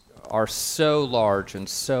themselves are so large and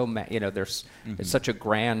so you know, there's it's such a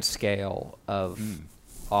grand scale of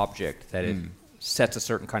object that it sets a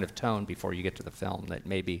certain kind of tone before you get to the film that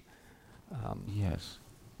maybe yes,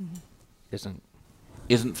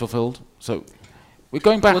 isn't fulfilled. So we're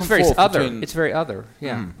going back well, and it's very forth other. between. It's very other.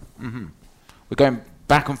 Yeah. We're going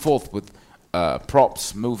back and forth with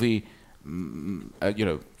props, movie, you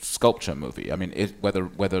know, sculpture, movie. I mean,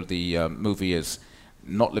 whether the movie is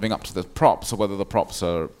not living up to the props, or whether the props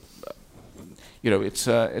are, you know, it's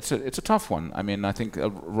a tough one. I mean, I think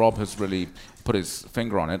Rob has really put his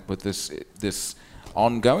finger on it with this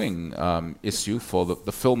ongoing issue for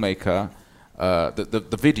the filmmaker,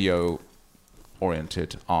 the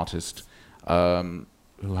video-oriented artist, who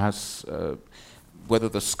has. Whether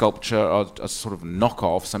the sculpture are sort of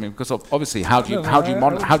knockoffs, I mean, because obviously, how do you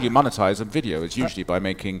monetize a video? It's usually by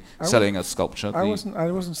selling a sculpture. I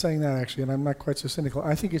wasn't saying that actually, and I'm not quite so cynical.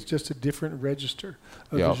 I think it's just a different register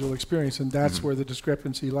of visual experience, and that's where the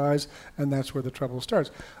discrepancy lies, and that's where the trouble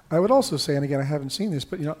starts. I would also say, and again, I haven't seen this,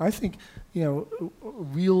 but you know, I think, you know,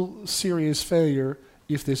 real serious failure,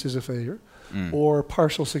 if this is a failure, or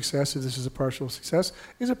partial success, if this is a partial success,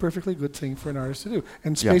 is a perfectly good thing for an artist to do.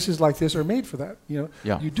 And spaces like this are made for that. You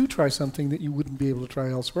know, you do try something that you wouldn't be able to try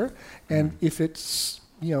elsewhere, and if it's,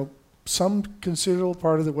 you know, some considerable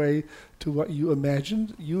part of the way to what you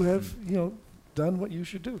imagined, you have, you know, done what you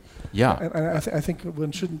should do. Yeah. And I think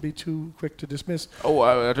one shouldn't be too quick to dismiss. Oh,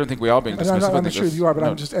 I don't think we are being dismissive. I'm not sure you are, but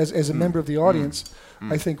I'm just, as a member of the audience,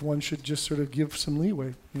 I think one should just sort of give some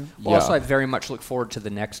leeway. You know? Well, also, I very much look forward to the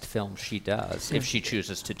next film she does, if she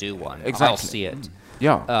chooses to do one. Exactly. I'll see it.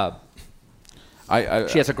 Yeah.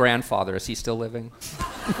 She has a grandfather. Is he still living?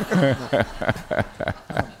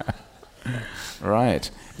 Right.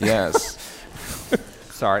 Yes.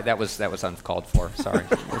 Sorry, that was uncalled for. Sorry.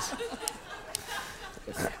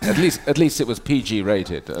 At least it was PG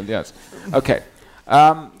rated. Yes. Okay.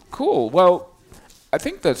 Cool. Well, I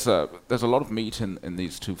think there's a lot of meat in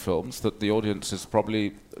these two films that the audience is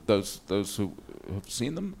probably those who have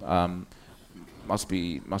seen them must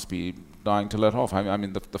be dying to let off. I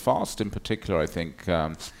mean, the Fast in particular, I think,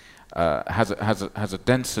 has a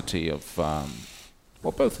density of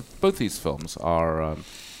well, both these films are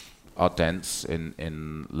dense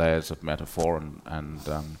in layers of metaphor and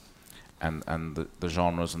the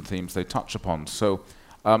genres and themes they touch upon. So,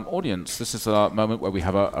 audience, this is a moment where we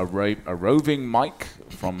have a roving mic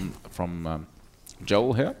from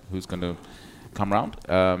Joel here, who's going to come round,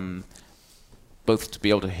 both to be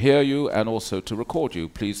able to hear you and also to record you.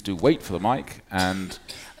 Please do wait for the mic, and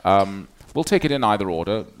we'll take it in either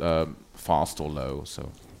order, fast or low.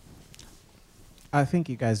 So, I think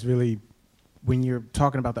you guys really, when you're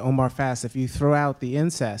talking about the Omer Fast, if you throw out the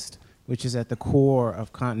incest, which is at the core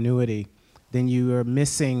of continuity, then you are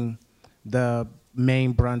missing the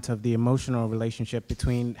main brunt of the emotional relationship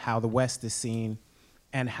between how the West is seen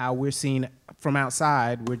and how we're seen from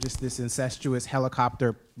outside. We're just this incestuous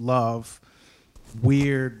helicopter love,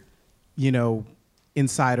 weird,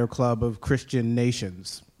 insider club of Christian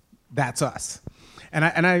nations. That's us. And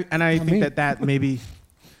I think that maybe,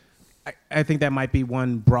 I think that might be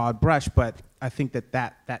one broad brush, but I think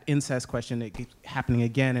that incest question, it keeps happening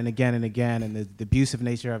again and again and again, and the abusive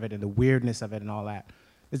nature of it and the weirdness of it and all that.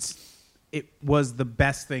 It was the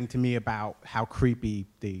best thing to me about how creepy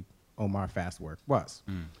the Omer Fast work was.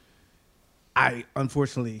 I,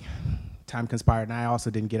 unfortunately, time conspired, and I also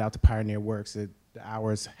didn't get out to Pioneer Works. The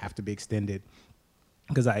hours have to be extended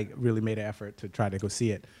because I really made an effort to try to go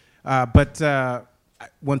see it. But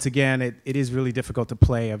once again, it is really difficult to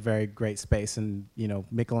play a very great space, and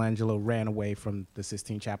Michelangelo ran away from the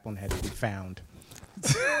Sistine Chapel and had to be found.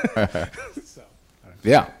 So,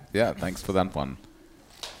 yeah, thanks for that one.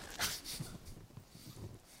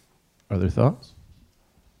 Other thoughts?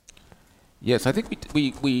 Yes, I think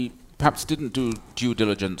we perhaps didn't do due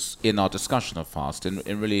diligence in our discussion of Fast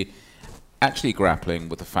in really actually grappling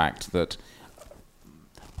with the fact that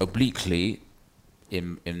obliquely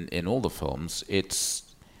in all the films,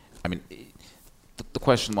 it's, I mean, the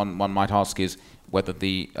question one might ask is whether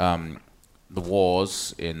the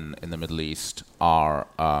wars in the Middle East are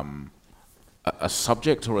a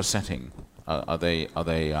subject or a setting. Are they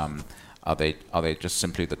just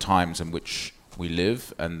simply the times in which we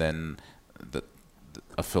live, and then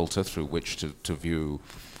a filter through which to view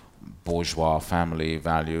bourgeois family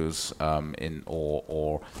values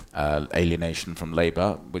or alienation from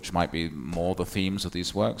labor, which might be more the themes of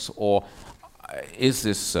these works? Or is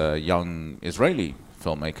this young Israeli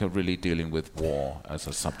filmmaker really dealing with war as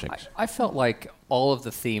a subject? I felt like all of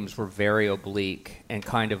the themes were very oblique and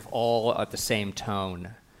kind of all at the same tone.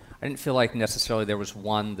 I didn't feel like necessarily there was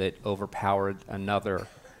one that overpowered another,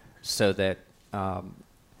 so that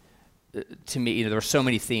to me, there were so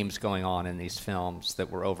many themes going on in these films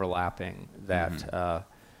that were overlapping, that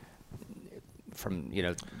from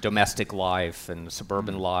domestic life and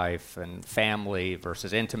suburban life and family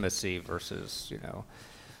versus intimacy versus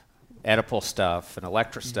Oedipal stuff and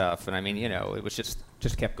Electra stuff, and I mean it was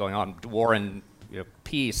just kept going on. War and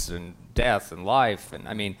peace and death and life, and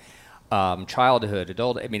I mean childhood,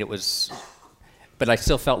 adult. I mean it was, but I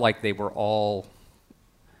still felt like they were all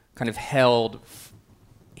kind of held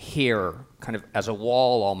here, kind of as a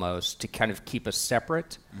wall almost, to kind of keep us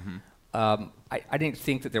separate. I didn't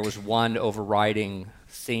think that there was one overriding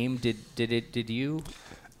theme. Did you?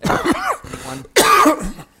 One?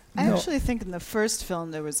 I actually think in the first film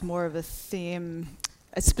there was more of a theme,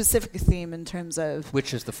 a specific theme in terms of...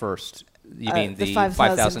 Which is the first? You mean the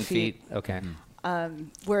 5,000 feet? Okay.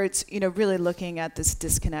 Where it's really looking at this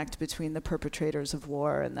disconnect between the perpetrators of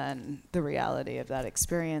war and then the reality of that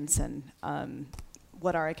experience, and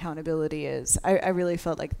what our accountability is. I really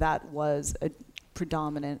felt like that was a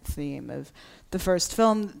predominant theme of the first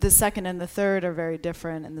film. The second and the third are very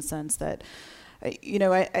different in the sense that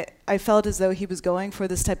I felt as though he was going for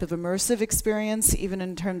this type of immersive experience, even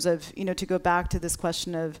in terms of, to go back to this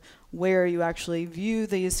question of where you actually view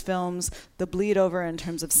these films, the bleed over in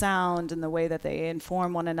terms of sound and the way that they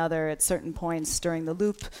inform one another at certain points during the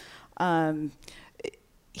loop.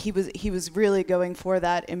 He was really going for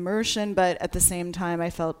that immersion, but at the same time, I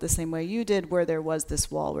felt the same way you did, where there was this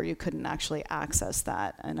wall where you couldn't actually access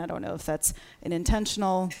that. And I don't know if that's an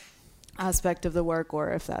intentional aspect of the work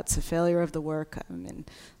or if that's a failure of the work. I mean,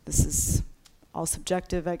 this is all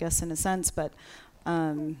subjective, I guess, in a sense, but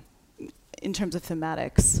in terms of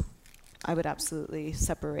thematics, I would absolutely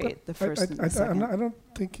separate the first and the second. I don't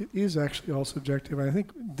think it is actually all subjective. I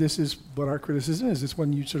think this is what our criticism is. It's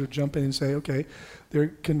when you sort of jump in and say, okay, there are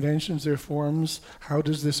conventions, there are forms, how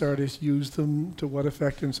does this artist use them, to what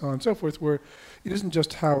effect, and so on and so forth, where it isn't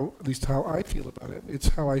just how, at least how I feel about it, it's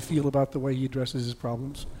how I feel about the way he addresses his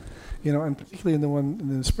problems. And particularly in the one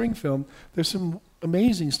in the spring film, there's some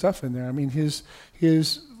amazing stuff in there. I mean, his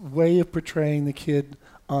way of portraying the kid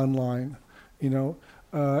online,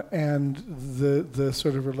 and the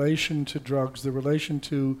sort of relation to drugs, the relation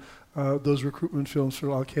to those recruitment films for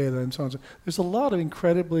Al-Qaeda and so on. There's a lot of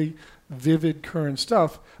incredibly vivid current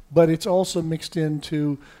stuff, but it's also mixed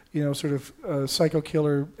into sort of psycho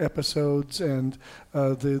killer episodes and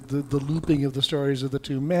the looping of the stories of the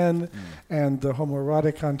two men and the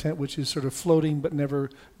homoerotic content, which is sort of floating but never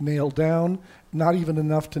nailed down, not even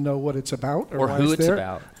enough to know what it's about or why who it's there.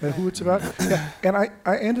 About. Who it's about. Yeah. And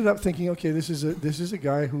I ended up thinking, okay, this is a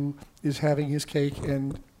guy who is having his cake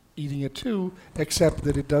and eating it too, except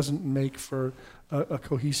that it doesn't make for a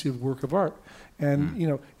cohesive work of art.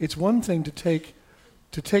 And it's one thing to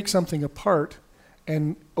take something apart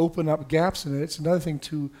and open up gaps in it. It's another thing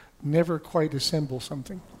to never quite assemble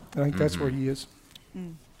something. And I think that's where he is.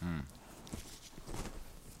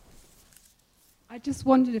 I just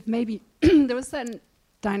wondered if maybe there was a certain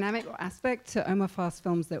dynamic or aspect to Omer Fast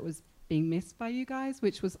films that was being missed by you guys,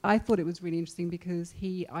 which was, I thought it was really interesting because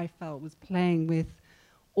I felt, was playing with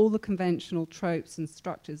all the conventional tropes and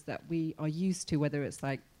structures that we are used to, whether it's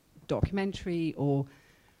like documentary or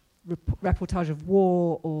reportage of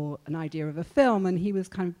war or an idea of a film, and he was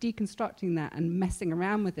kind of deconstructing that and messing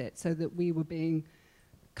around with it so that we were being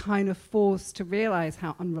kind of forced to realize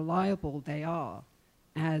how unreliable they are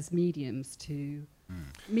as mediums to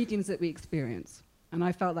mediums that we experience. And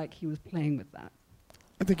I felt like he was playing with that.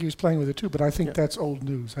 I think he was playing with it too, but I think that's old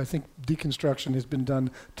news. I think deconstruction has been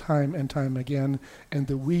done time and time again, and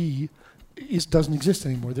the we doesn't exist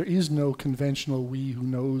anymore. There is no conventional we who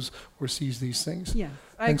knows or sees these things. Yeah,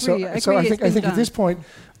 I And agree. so I think done. at this point,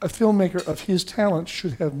 a filmmaker of his talent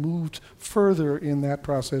should have moved further in that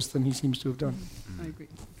process than he seems to have done. I agree.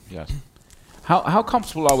 Yes. How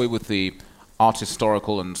comfortable are we with the art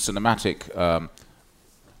historical and cinematic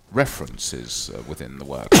references within the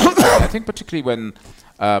work? I think particularly when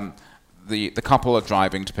the couple are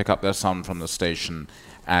driving to pick up their son from the station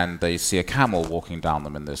and they see a camel walking down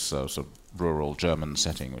them in this sort of rural German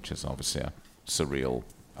setting, which is obviously a surreal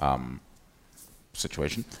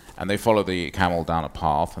situation. And they follow the camel down a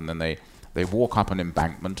path, and then they walk up an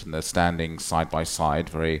embankment, and they're standing side by side,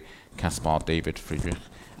 very Caspar David Friedrich,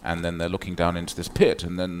 and then they're looking down into this pit,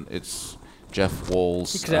 and then it's Jeff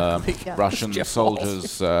Wall's Russian Jeff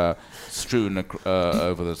soldiers strewn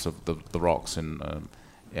over the rocks in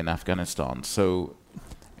Afghanistan. So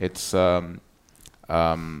it's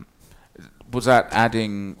was that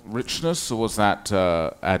adding richness, or was that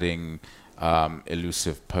adding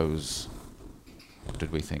elusive pose? What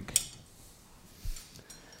did we think?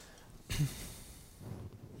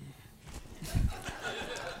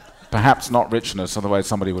 Perhaps not richness, otherwise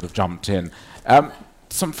somebody would have jumped in.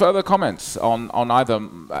 Some further comments on either.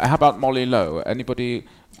 How about Molly Lowe? Anybody?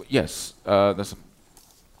 Yes, there's.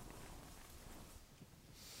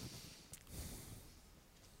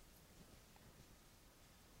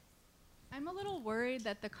 I'm a little worried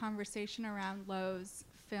that the conversation around Lowe's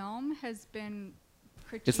film has been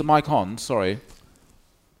critiqued. Is the mic on? Sorry.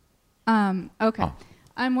 Okay. Oh.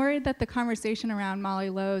 I'm worried that the conversation around Molly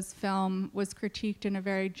Lowe's film was critiqued in a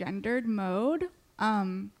very gendered mode.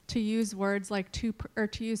 To use words like to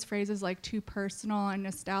use phrases like too personal and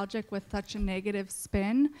nostalgic with such a negative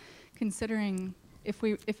spin, considering if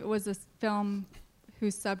it was a film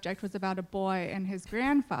whose subject was about a boy and his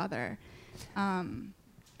grandfather.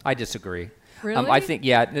 I disagree. Really? I think,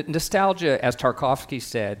 nostalgia, as Tarkovsky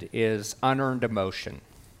said, is unearned emotion.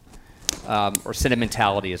 Or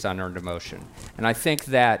sentimentality is unearned emotion. And I think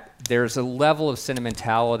that there's a level of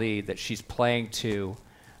sentimentality that she's playing to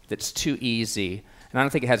that's too easy. And I don't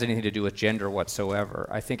think it has anything to do with gender whatsoever.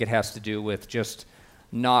 I think it has to do with just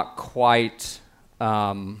not quite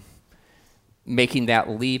making that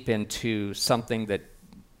leap into something that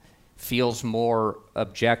feels more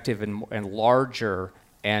objective and larger,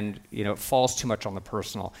 and it falls too much on the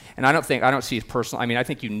personal. And I don't see it personal. I mean, I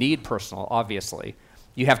think you need personal, obviously.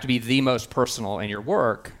 You have to be the most personal in your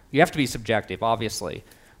work. You have to be subjective, obviously,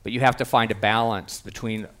 but you have to find a balance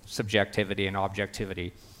between subjectivity and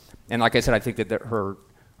objectivity. And like I said, I think that her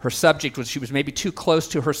subject she was maybe too close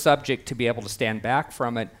to her subject to be able to stand back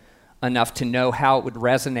from it enough to know how it would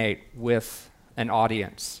resonate with an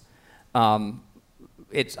audience.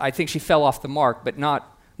 I think she fell off the mark, but not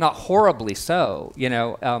horribly so,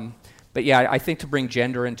 But yeah, I think to bring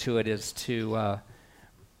gender into it is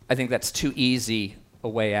I think that's too easy a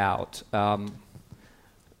way out. I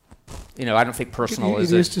don't think personal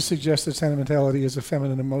It is to suggest that sentimentality is a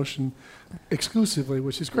feminine emotion exclusively,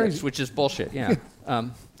 which is crazy. Yes, which is bullshit, yeah.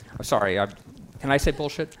 I'm sorry, can I say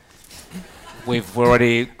bullshit? We've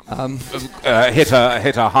already hit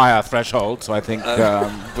a higher threshold, so I think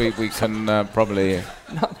we can probably.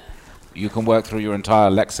 You can work through your entire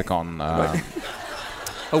lexicon.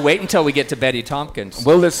 Wait until we get to Betty Tompkins.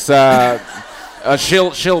 Will this?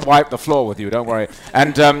 She'll wipe the floor with you. Don't worry.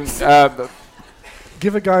 And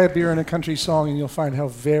give a guy a beer and a country song, and you'll find how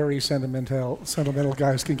very sentimental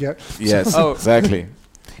guys can get. Yes, exactly.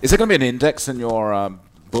 Is there going to be an index in your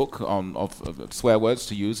book of swear words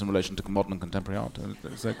to use in relation to modern and contemporary art?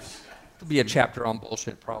 There'll be a chapter on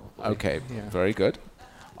bullshit, probably. Okay, very good.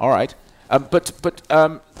 All right. But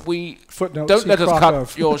we Footnote, don't let us cut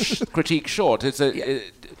of. your critique short.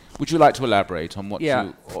 Would you like to elaborate on what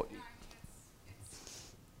you?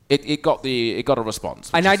 It got a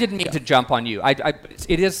response. And I didn't mean to jump on you.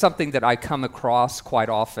 It is something that I come across quite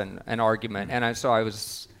often, an argument, and so I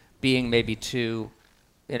was being maybe too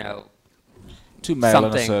you know, too male and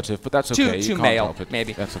something. assertive, but that's okay. Too You can't male, help it.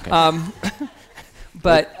 maybe. That's okay.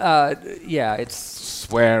 But yeah, it's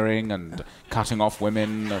swearing and cutting off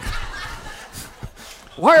women.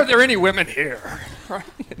 Why are there any women here?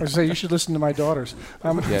 I say you should listen to my daughters.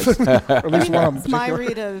 Yes. Or at least one of them. That's my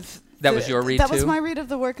read of. That was your read That too? was my read of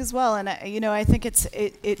the work as well, and I think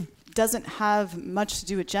it doesn't have much to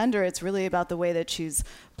do with gender. It's really about the way that she's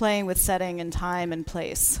playing with setting and time and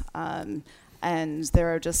place. And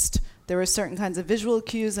there were certain kinds of visual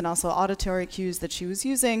cues and also auditory cues that she was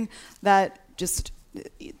using that just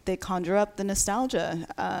they conjure up the nostalgia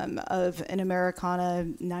of an Americana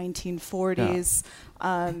 1940s.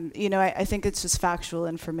 Yeah. I think it's just factual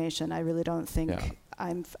information. I really don't think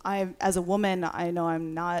I as a woman, I know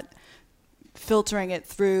I'm not filtering it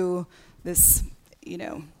through this,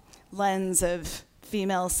 lens of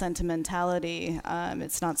female sentimentality.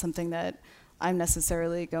 It's not something that I'm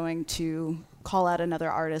necessarily going to call out another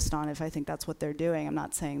artist on if I think that's what they're doing. I'm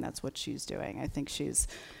not saying that's what she's doing. I think she's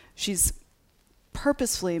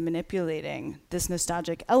purposefully manipulating this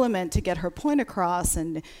nostalgic element to get her point across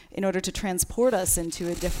and in order to transport us into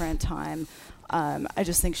a different time. I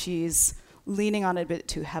just think she's leaning on it a bit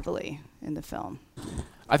too heavily in the film.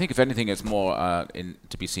 I think if anything it's more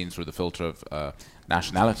to be seen through the filter of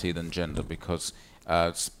nationality than gender, because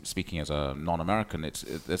speaking as a non-American,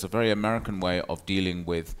 there's a very American way of dealing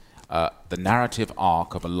with the narrative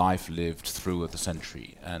arc of a life lived through the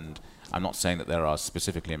century. And I'm not saying that there are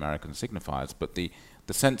specifically American signifiers, but the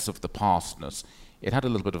sense of the pastness, it had a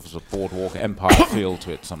little bit of a boardwalk empire feel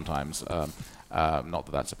to it sometimes. Not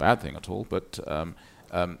that that's a bad thing at all, but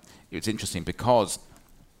it's interesting because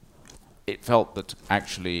it felt that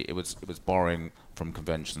actually it was borrowing from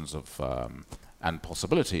conventions of and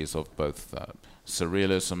possibilities of both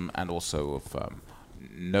surrealism and also of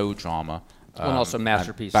no drama. And also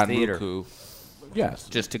masterpiece theater. Yes.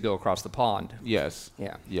 Just to go across the pond. Yes.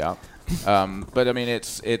 Yeah. Yeah. But I mean,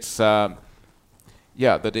 that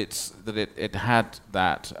it had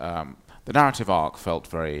that the narrative arc felt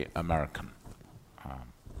very American.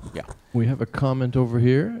 Yeah. We have a comment over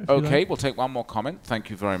here. Okay, we'll take one more comment. Thank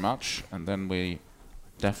you very much, and then we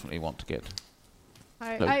definitely want to get.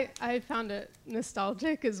 I found it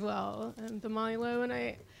nostalgic as well, the Molly Lowe, and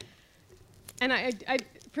I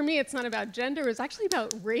for me, it's not about gender. It's actually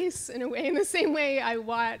about race in a way. In the same way, I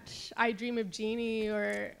watch I Dream of Jeannie,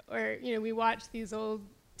 or we watch these old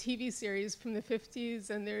TV series from the 50s,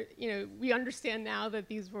 and we understand now that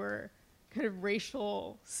these were kind of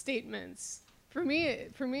racial statements. For me,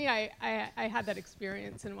 I had that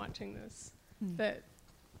experience in watching this, that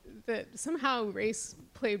somehow race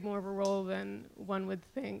played more of a role than one would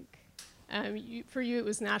think. For you, it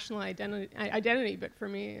was national identity, but for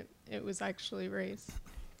me, it was actually race.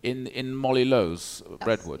 In Molly Lowe's Yes.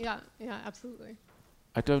 Redwood. Yeah, absolutely.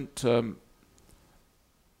 I don't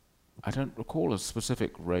recall a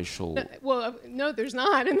specific racial. Well, no, there's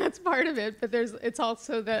not, and that's part of it. But it's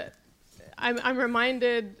also that I'm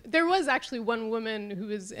reminded. There was actually one woman who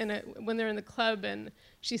was in it when they're in the club and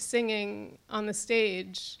she's singing on the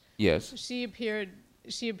stage. Yes. She appeared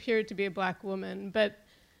to be a black woman, but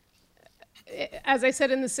as I said,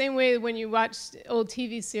 in the same way when you watch old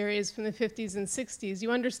TV series from the 50s and 60s, you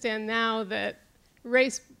understand now that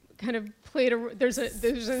race kind of played there's a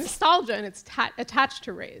nostalgia and it's attached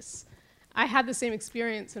to race. I had the same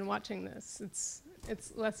experience in watching this.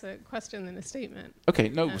 It's less a question than a statement. Okay,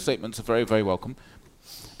 no, statements are very, very welcome.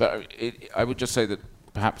 But I would just say that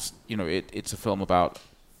perhaps it's a film about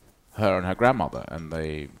her and her grandmother, and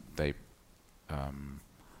they're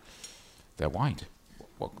white.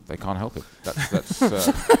 Well, they can't help it. That's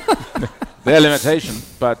their limitation,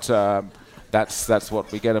 but that's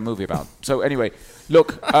what we get a movie about. So anyway,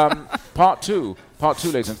 look, part two, ladies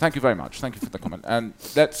and gentlemen. Thank you very much. Thank you for the comment. And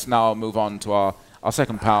let's now move on to our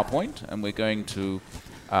second PowerPoint, and we're going to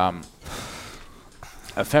a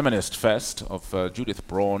feminist fest of Judith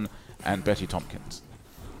Braun and Betty Tompkins.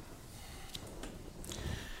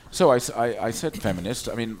 So I said feminist,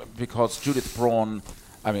 because Judith Braun,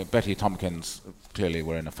 Betty Tompkins clearly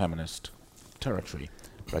were in a feminist territory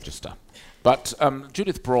register. But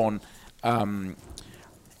Judith Braun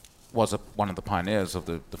was one of the pioneers of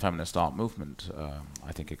the feminist art movement.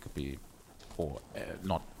 I think it could be, or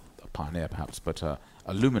not a pioneer perhaps, but a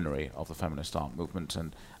luminary of the feminist art movement.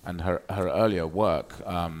 And her earlier work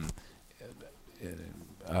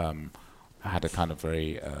had a kind of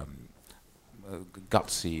very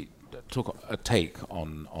gutsy, took a take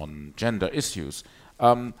on gender issues.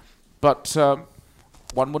 But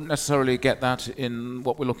one wouldn't necessarily get that in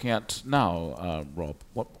what we're looking at now, Rob.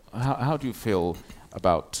 How do you feel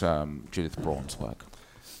about Judith Braun's work?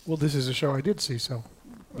 Well, this is a show I did see, so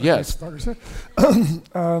Yes.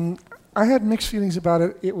 I had mixed feelings about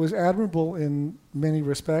it. It was admirable in many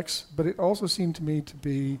respects, but it also seemed to me to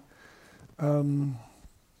be, I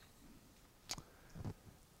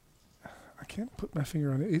can't put my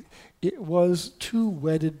finger on it. It was too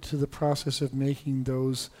wedded to the process of making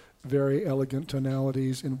those very elegant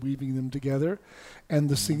tonalities and weaving them together, and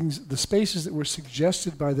the spaces that were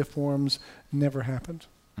suggested by the forms never happened.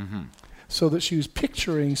 Mm-hmm. So that she was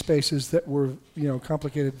picturing spaces that were,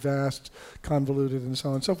 complicated, vast, convoluted, and so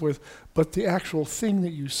on and so forth. But the actual thing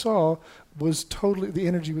that you saw was the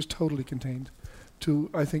energy was totally contained to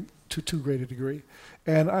too great a degree.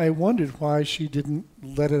 And I wondered why she didn't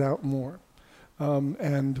let it out more,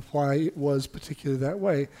 and why it was particularly that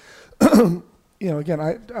way. Again,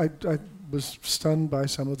 I was stunned by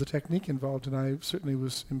some of the technique involved, and I certainly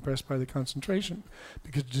was impressed by the concentration,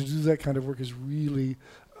 because to do that kind of work is really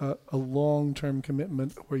a long-term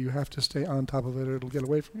commitment where you have to stay on top of it or it'll get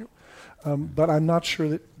away from you. But I'm not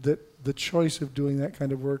sure that the choice of doing that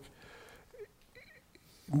kind of work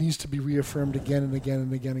needs to be reaffirmed again and again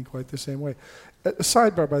and again in quite the same way. A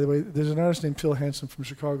sidebar, by the way, there's an artist named Phil Hansen from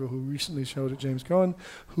Chicago who recently showed at James Cohen,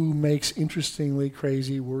 who makes interestingly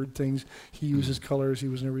crazy word things. He uses colors. He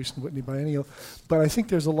was in a recent Whitney Biennial. But I think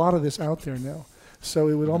there's a lot of this out there now. So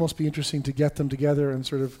it would almost be interesting to get them together and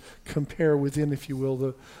sort of compare within, if you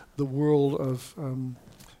will, the world of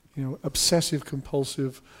obsessive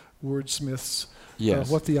compulsive wordsmiths,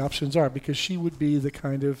 what the options are, because she would be the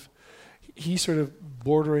kind of, he's sort of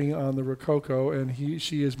bordering on the Rococo, and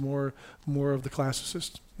she is more of the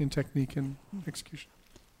classicist in technique and execution.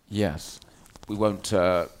 Yes, we won't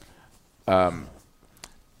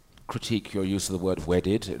critique your use of the word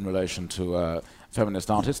wedded in relation to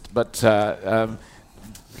feminist artist, but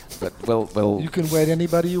we'll you can wed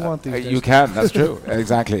anybody you want these days. You can, that's true.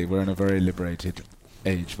 Exactly. We're in a very liberated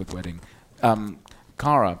age with wedding.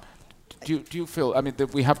 Cara, do you feel,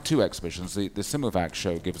 we have two exhibitions. The Simuvac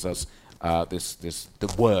show gives us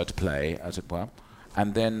the word play, as it were,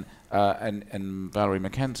 and then in Valerie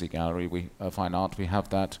McKenzie Gallery, Fine Art, we have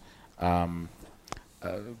that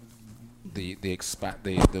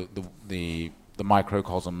the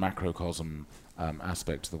microcosm, macrocosm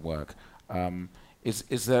aspect of the work.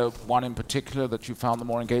 Is there one in particular that you found them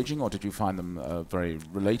more engaging, or did you find them very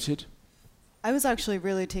related? I was actually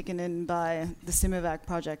really taken in by the Simuvac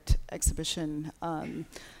project exhibition. I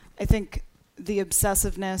think the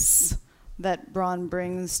obsessiveness that Braun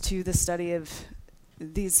brings to the study of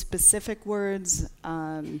these specific words,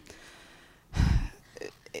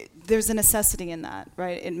 there's a necessity in that,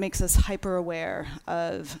 right? It makes us hyper aware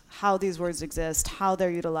of how these words exist, how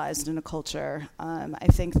they're utilized in a culture. I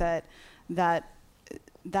think that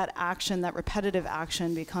action, that repetitive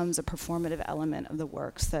action, becomes a performative element of the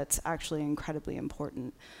works that's actually incredibly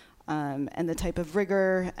important. And the type of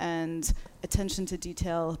rigor and attention to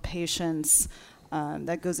detail, patience,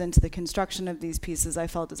 that goes into the construction of these pieces, I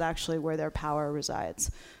felt is actually where their power resides.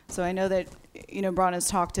 So I know that, Braun has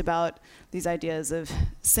talked about these ideas of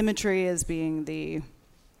symmetry as being the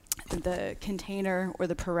container or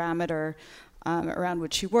the parameter around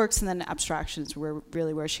which she works, and then abstractions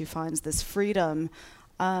where she finds this freedom.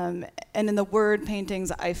 And in the word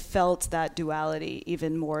paintings, I felt that duality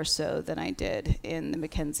even more so than I did in the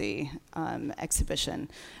McKenzie exhibition.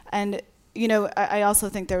 And I also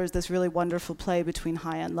think there was this really wonderful play between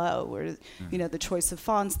high and low, where the choice of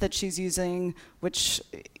fonts that she's using, which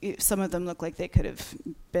some of them look like they could have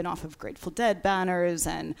been off of Grateful Dead banners,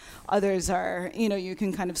 and others are, you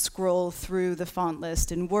can kind of scroll through the font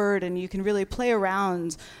list in Word, and you can really play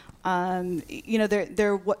around.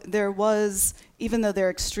 There was, even though they're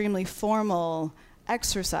extremely formal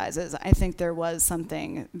exercises, I think there was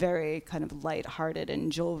something very kind of lighthearted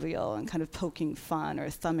and jovial and kind of poking fun or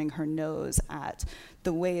thumbing her nose at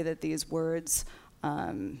the way that these words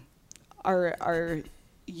are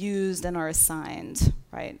used and are assigned,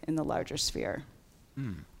 right, in the larger sphere.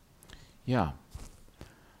 Yeah.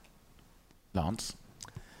 Lance?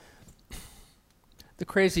 The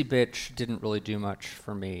Crazy Bitch didn't really do much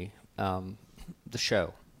for me. The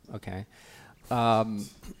show, okay. I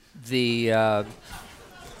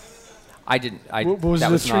didn't. Was it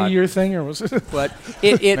a 3-year thing, or was it? But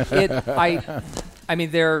it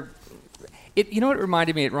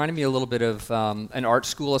reminded me? It reminded me a little bit of an art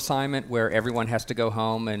school assignment where everyone has to go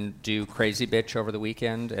home and do Crazy Bitch over the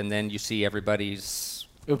weekend, and then you see everybody's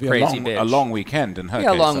Crazy Bitch. A long weekend in her case.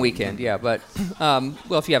 Yeah, a long weekend, yeah. But,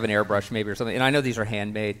 well, if you have an airbrush maybe or something, and I know these are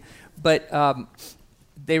handmade, but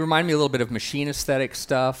they remind me a little bit of machine aesthetic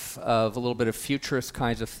stuff, of a little bit of futurist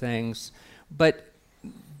kinds of things, but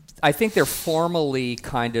I think they're formally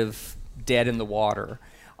kind of dead in the water.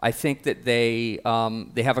 I think that they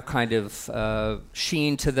have a kind of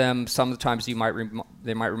sheen to them. Sometimes they might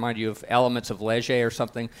remind you of elements of Leger or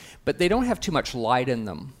something, but they don't have too much light in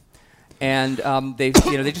them. And they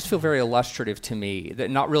just feel very illustrative to me. They're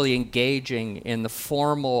not really engaging in the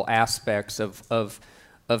formal aspects of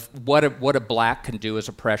what a black can do as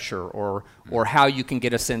a pressure, or how you can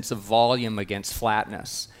get a sense of volume against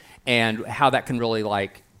flatness, and how that can really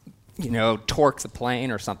torque the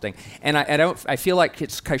plane or something. And I feel like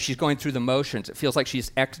it's 'cause she's going through the motions. It feels like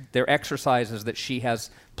they're exercises that she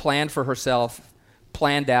has planned for herself,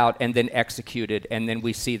 planned out, and then executed. And then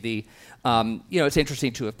we see the, it's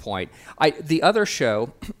interesting to a point. The other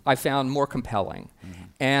show I found more compelling. Mm-hmm.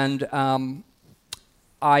 And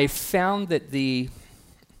I found that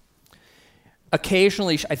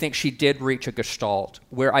occasionally, I think she did reach a gestalt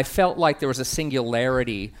where I felt like there was a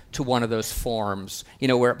singularity to one of those forms,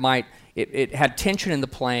 where it had tension in the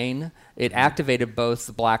plane, it activated both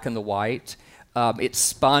the black and the white, it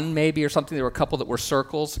spun maybe or something. There were a couple that were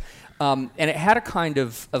circles, and it had a kind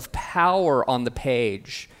of power on the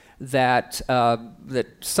page that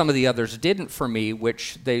some of the others didn't for me,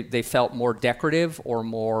 which they felt more decorative or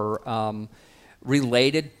more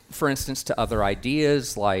related, for instance, to other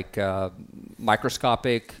ideas like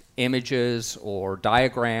microscopic images or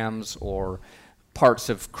diagrams or parts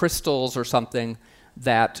of crystals or something,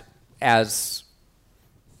 that as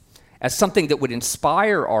something that would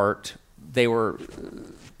inspire art, they were,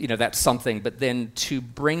 that's something. But then to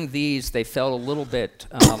bring these, they felt a little bit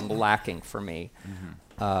lacking for me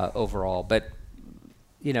overall. But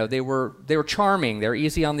they were charming. They're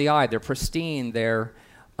easy on the eye. They're pristine.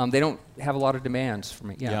 They don't have a lot of demands for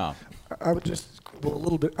me. Yeah. I would just quibble a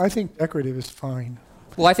little bit. I think decorative is fine.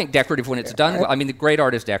 Well, I think decorative when it's done. I mean, the great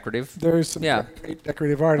art is decorative. There is some great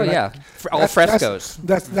decorative art. Oh, yeah. All frescoes.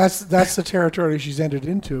 That's the territory she's entered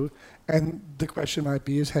into. And the question might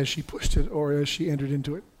be has she pushed it or has she entered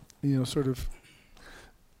into it?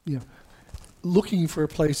 Looking for a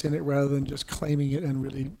place in it rather than just claiming it and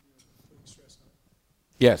really stressing it.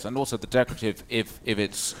 Yes, and also the decorative, if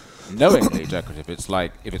it's knowingly decorative, if it's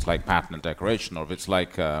like pattern and decoration, or if it's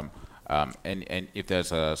like and if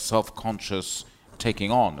there's a self-conscious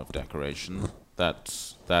taking on of decoration,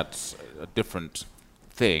 that's a different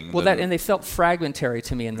thing. Well, and they felt fragmentary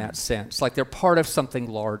to me in that sense, like they're part of something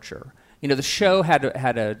larger. The show had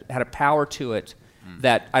a power to it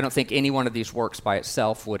that I don't think any one of these works by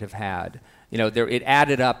itself would have had. It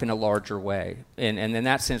added up in a larger way, and in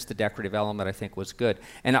that sense, the decorative element I think was good.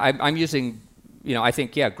 And I'm using. I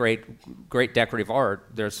think, great decorative art.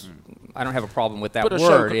 I don't have a problem with that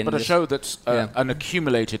word. But a show that's an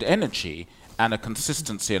accumulated energy and a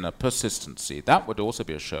consistency and a persistency, that would also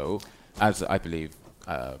be a show, as I believe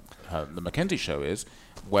the McKenzie show is,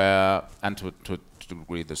 where, and to a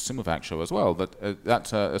degree the Simuvac show as well,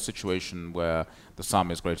 that's a situation where the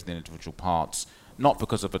sum is greater than individual parts, not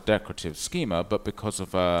because of a decorative schema, but because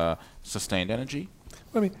of a sustained energy.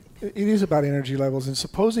 I mean, it is about energy levels. And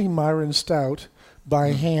supposing Myron Stout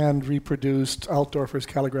by hand reproduced Altdorfer's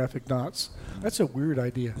calligraphic knots, that's a weird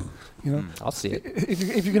idea. I'll see it.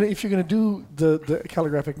 If you're gonna do the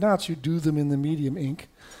calligraphic knots, you do them in the medium ink,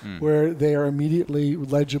 where they are immediately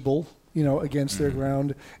legible, against their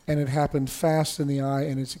ground, and it happened fast in the eye,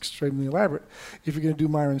 and it's extremely elaborate. If you're gonna do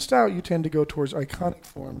Myron Stout, you tend to go towards iconic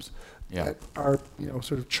forms. That are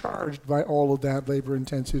sort of charged by all of that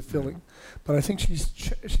labor-intensive filling. But I think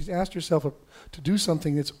she's asked herself to do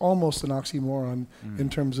something that's almost an oxymoron in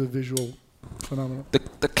terms of visual phenomena.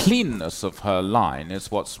 The cleanness of her line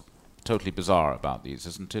is what's totally bizarre about these,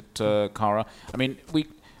 isn't it, Cara? I mean,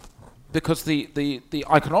 because the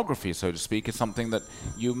iconography, so to speak, is something that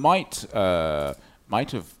you might have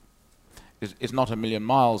is not a million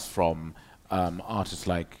miles from artists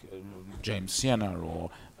like James Sienna or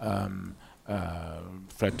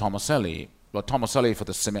Fred Tomaselli. Well, Tomaselli for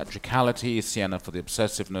the symmetricality, Sienna for the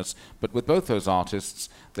obsessiveness. But with both those artists,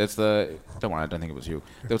 there's don't worry, I don't think it was you.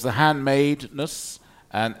 There's the handmadeness,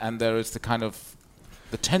 and there is the kind of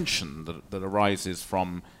the tension that arises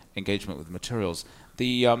from engagement with materials.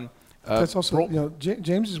 That's also,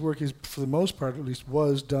 James's work is, for the most part at least,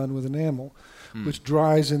 was done with enamel, which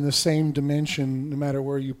dries in the same dimension no matter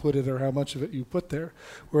where you put it or how much of it you put there.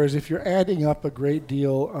 Whereas if you're adding up a great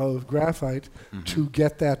deal of graphite to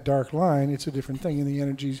get that dark line, it's a different thing, and the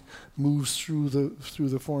energy moves through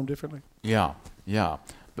the form differently. Yeah.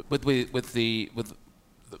 But with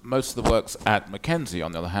most of the works at McKenzie,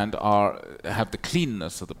 on the other hand, have the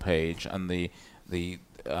cleanness of the page, and the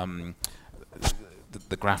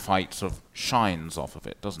graphite sort of shines off of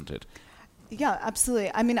it, doesn't it? Yeah,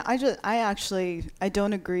 absolutely. I mean, I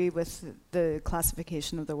don't agree with the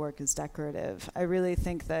classification of the work as decorative. I really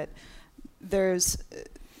think that there's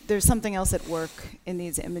something else at work in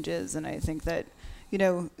these images, and I think that, you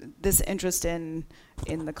know, this interest in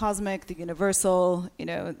the cosmic, the universal, you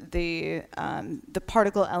know, the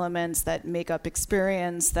particle elements that make up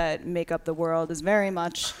experience, that make up the world, is very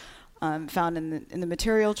much found in the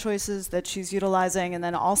material choices that she's utilizing, and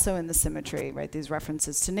then also in the symmetry, right? These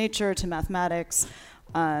references to nature, to mathematics,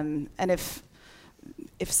 and if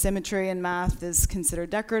symmetry in math is considered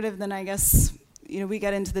decorative, then I guess, you know, we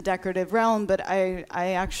get into the decorative realm. But I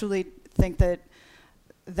actually think that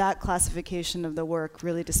classification of the work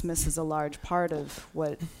really dismisses a large part of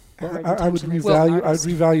what. I would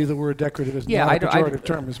revalue the word decorative as not a pejorative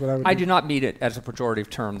term, is what I would. I do not mean it as a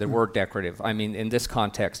pejorative term, the word decorative. I mean, in this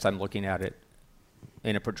context, I'm looking at it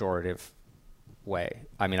in a pejorative way.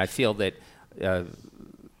 I mean, I feel that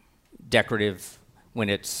decorative, when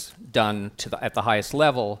it's done at the highest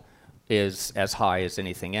level, is as high as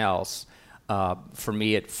anything else. For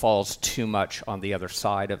me, it falls too much on the other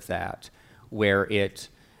side of that, where it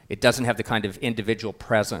doesn't have the kind of individual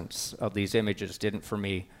presence of these images, didn't for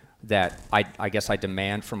me, that I guess I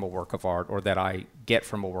demand from a work of art, or that I get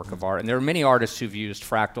from a work of art. And there are many artists who've used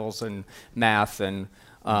fractals and math, and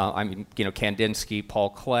I mean, you know, Kandinsky,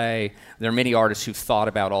 Paul Klee. There are many artists who've thought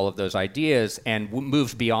about all of those ideas and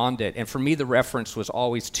moved beyond it. And for me, the reference was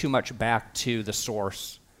always too much back to the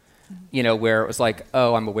source, you know, where it was like,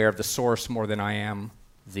 oh, I'm aware of the source more than I am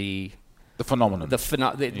the phenomenon.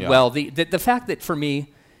 Well, the fact that for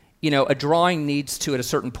me, you know, a drawing needs to, at a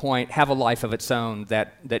certain point, have a life of its own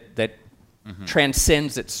that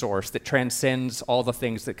transcends its source, that transcends all the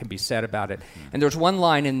things that can be said about it. And there's one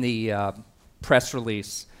line in the press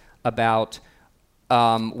release about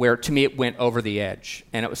where, to me, it went over the edge.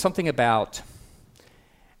 And it was something about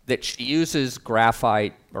that she uses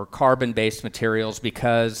graphite or carbon-based materials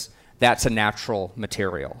because that's a natural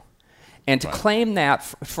material. And to claim that,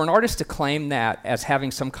 for an artist to claim that as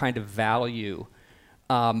having some kind of value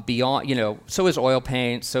beyond, you know, so is oil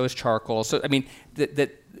paint, so is charcoal. So, I mean, to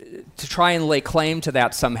try and lay claim to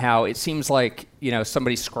that somehow, it seems like, you know,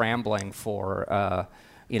 somebody's scrambling for,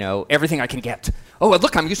 you know, everything I can get. Oh,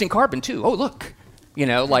 look, I'm using carbon too. Oh, look, you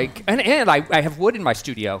know, like, and I have wood in my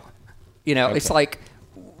studio. You know, it's like.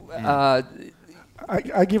 I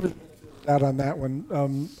give it out on that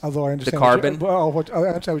one, although I understand. The carbon? I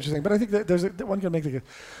understand what you're saying, but I think that that one can make the.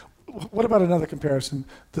 What about another comparison?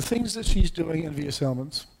 The things that she's doing in Via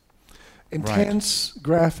Selman's. Intense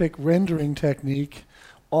graphic rendering technique,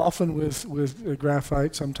 often with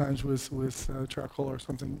graphite, sometimes with charcoal or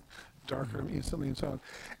something darker instantly and so on.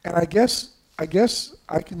 And I guess I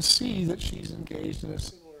can see that she's engaged in a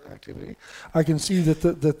similar activity. I can see that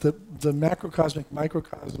the macrocosmic,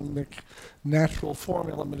 microcosmic natural form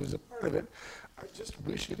element is a part of it. I just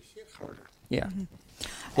wish it hit harder. Yeah. Mm-hmm.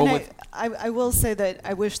 Well, and I will say that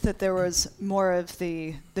I wish that there was more of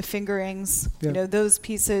the fingerings, you know, those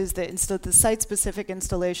pieces, the site-specific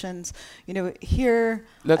installations. You know, here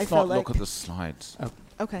let's not look at the slides. Oh.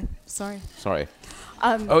 Okay, sorry.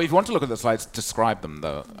 If you want to look at the slides, describe them,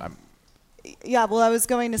 though. Yeah, well, I was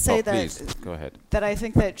going to say please, go ahead. That I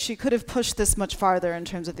think that she could have pushed this much farther in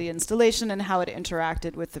terms of the installation and how it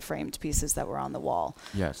interacted with the framed pieces that were on the wall.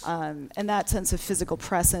 Yes. And that sense of physical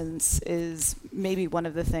presence is maybe one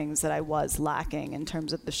of the things that I was lacking in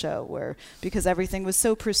terms of the show, where because everything was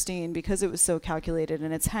so pristine, because it was so calculated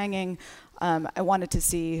and it's hanging, I wanted to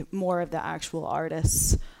see more of the actual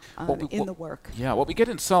artists in the work. Yeah, what we get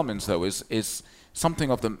in Selman's, though, is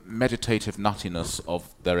something of the meditative nuttiness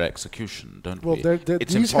of their execution, don't we? Well,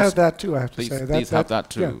 these have that too, I have to say. These have that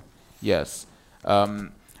too, yes.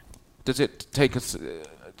 Does it take us...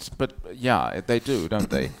 but yeah, they do, don't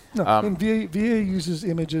they? No, and VA uses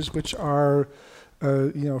images which are,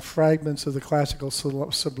 you know, fragments of the classical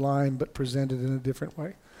sublime, but presented in a different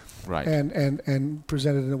way. Right. And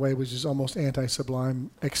presented in a way which is almost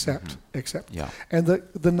anti-sublime, except. Yeah. And the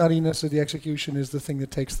nuttiness of the execution is the thing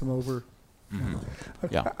that takes them over. Mm-hmm.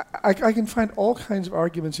 Yeah. I can find all kinds of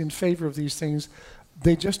arguments in favor of these things.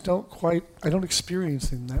 They just don't quite, I don't experience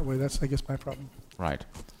them that way. That's, I guess, my problem. Right.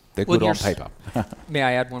 They're good on paper. May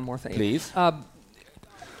I add one more thing? Please.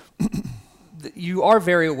 You are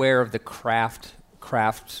very aware of the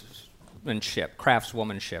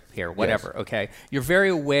craftswomanship here, whatever, yes. Okay? You're very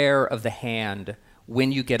aware of the hand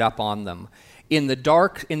when you get up on them. In the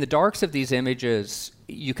darks of these images,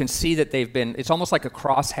 you can see that it's almost like a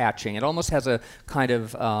cross-hatching. It almost has a kind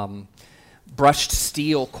of brushed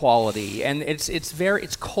steel quality, and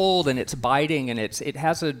it's cold and it's biting, and it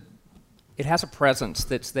has a presence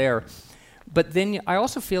that's there. But then I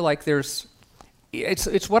also feel like there's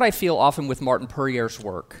it's what I feel often with Martin Puryear's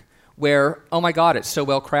work, where, oh my God, it's so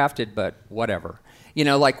well crafted, but whatever. You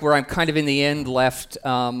know, like where I'm kind of in the end left,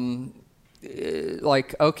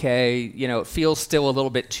 like, okay, you know, it feels still a little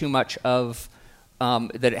bit too much of,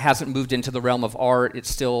 that it hasn't moved into the realm of art. It's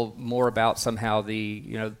still more about somehow the,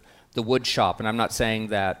 you know, the wood shop. And I'm not saying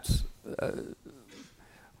that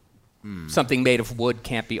something made of wood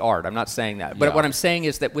can't be art. I'm not saying that. But what I'm saying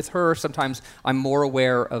is that with her, sometimes I'm more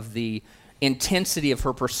aware of the intensity of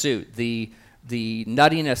her pursuit, the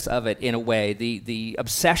nuttiness of it in a way, the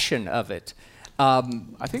obsession of it.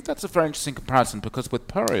 I think that's a very interesting comparison, because with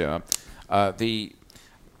Puryear,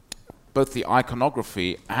 both the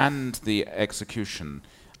iconography and the execution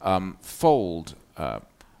fold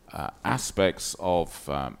aspects of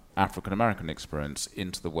African American experience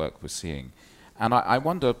into the work we're seeing. And I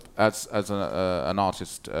wonder, as an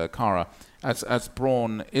artist, Cara, as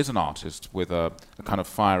Braun is an artist with a kind of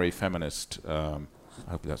fiery feminist. I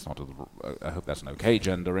hope that's not. I hope that's an okay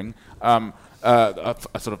gendering. A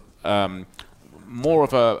sort of more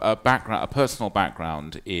of a background, a personal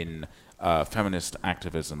background in feminist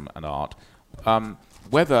activism and art.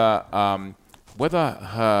 Whether her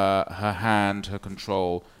hand, her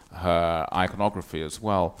control, her iconography as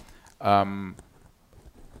well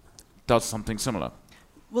does something similar.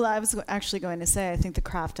 Well, I was actually going to say, I think the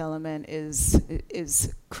craft element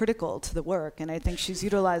is critical to the work, and I think she's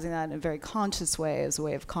utilizing that in a very conscious way as a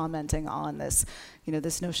way of commenting on this, you know,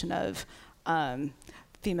 this notion of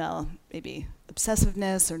female maybe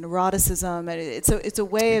obsessiveness or neuroticism. It's a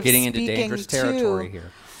way of getting speaking into dangerous territory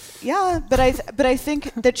here. Yeah, but I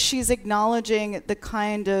think that she's acknowledging the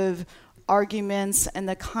kind of arguments and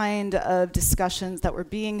the kind of discussions that were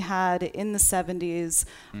being had in the 70s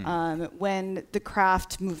when the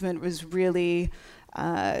craft movement was really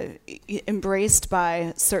embraced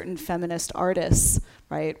by certain feminist artists,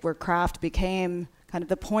 right? Where craft became kind of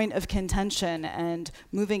the point of contention, and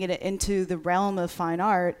moving it into the realm of fine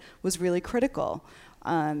art was really critical.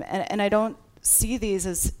 And I don't see these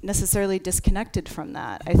as necessarily disconnected from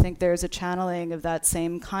that. I think there's a channeling of that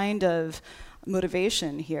same kind of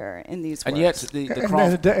motivation here in these and works. yet the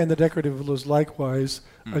craft and the decorative was likewise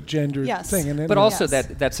a gendered thing. And but also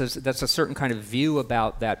that's a certain kind of view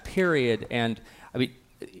about that period. And I mean,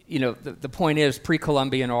 you know, the point is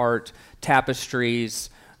pre-Columbian art,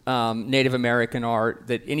 tapestries, Native American art,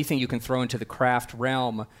 that anything you can throw into the craft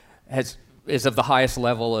realm is of the highest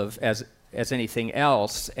level of as anything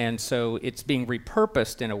else, and so it's being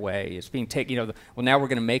repurposed in a way. It's being taken, you know, well, now we're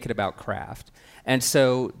going to make it about craft. And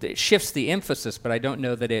so it shifts the emphasis, but I don't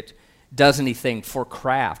know that it does anything for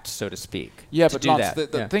craft, so to speak. Yeah, but Lance,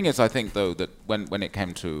 the thing is, I think, though, that when it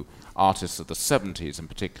came to artists of the 70s in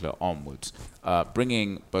particular onwards,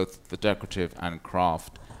 bringing both the decorative and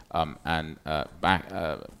craft and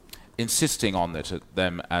insisting on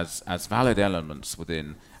them as valid elements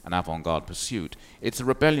within an avant-garde pursuit, it's a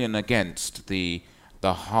rebellion against the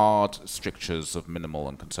hard strictures of minimal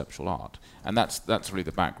and conceptual art, and that's really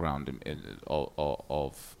the background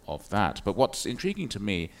of that. But what's intriguing to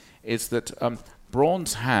me is that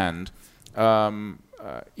Braun's hand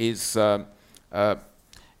is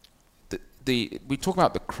we talk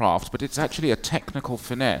about the craft, but it's actually a technical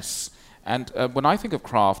finesse. And when I think of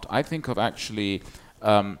craft, I think of actually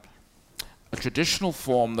a traditional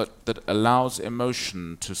form that allows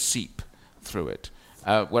emotion to seep through it.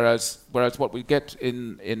 Whereas what we get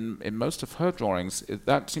in most of her drawings,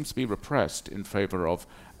 that seems to be repressed in favor of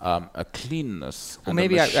a cleanness and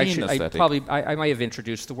maybe a I machine should. aesthetic. I might have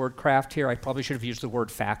introduced the word craft here. I probably should have used the word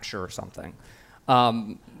facture or something.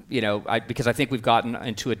 You know, because I think we've gotten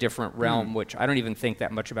into a different realm, which I don't even think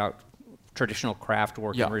that much about traditional craft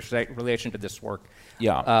work in relation to this work.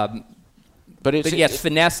 Yeah. But yes,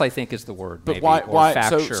 finesse, I think, is the word. But maybe, why?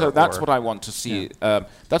 Facture, so that's what I want to see. Yeah.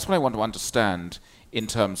 That's what I want to understand in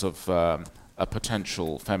terms of a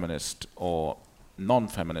potential feminist or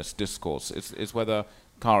non-feminist discourse. Is whether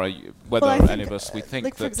Cara, any of us, we think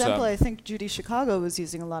like that. For example, I think Judy Chicago was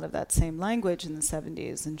using a lot of that same language in the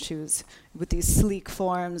 70s, and she was with these sleek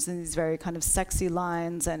forms and these very kind of sexy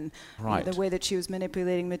lines, and the way that she was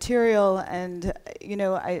manipulating material. And you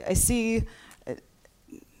know, I see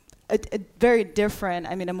a very different,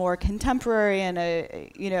 I mean, a more contemporary and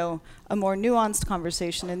a more nuanced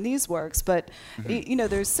conversation in these works. But you know,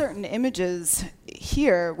 there's certain images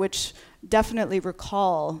here which definitely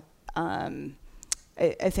recall,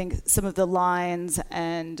 I think, some of the lines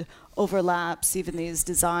and overlaps, even these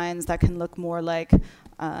designs that can look more like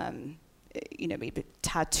maybe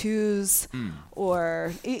tattoos,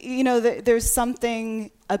 or there's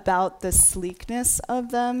something about the sleekness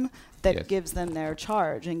of them that gives them their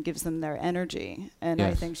charge and gives them their energy. And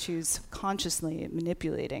I think she's consciously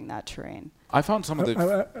manipulating that terrain. I found some of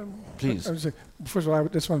the... Please. I would say, first of all, I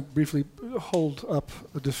just want to briefly hold up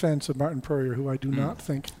the defense of Martin Puryear, who I do not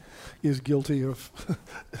think is guilty of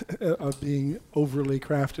of being overly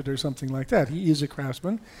crafted or something like that. He is a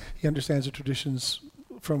craftsman. He understands the traditions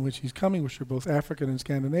from which he's coming, which are both African and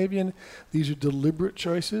Scandinavian. These are deliberate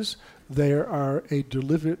choices. They are a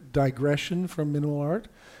deliberate digression from minimal art,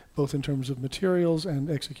 both in terms of materials and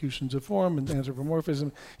executions of form and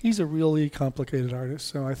anthropomorphism. He's a really complicated artist,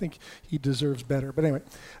 so I think he deserves better. But anyway,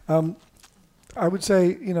 I would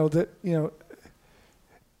say,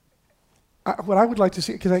 what I would like to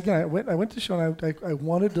see, because again, I went to the show and I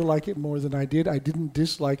wanted to like it more than I did. I didn't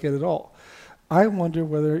dislike it at all. I wonder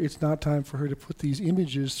whether it's not time for her to put these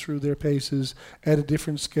images through their paces at a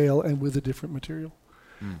different scale and with a different material.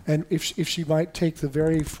 And if she might take the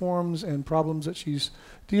very forms and problems that she's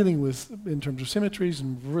dealing with in terms of symmetries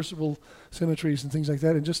and reversible symmetries and things like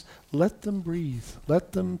that, and just let them breathe,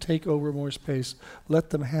 let them take over more space,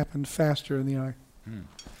 let them happen faster in the eye.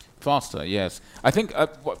 Faster, yes. I think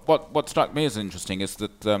what struck me as interesting is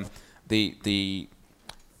that the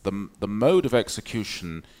mode of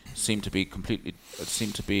execution seemed to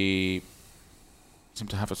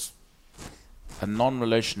have a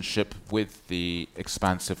non-relationship with the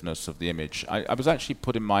expansiveness of the image. I was actually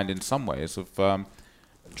put in mind in some ways of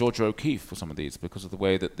Georgia O'Keeffe for some of these, because of the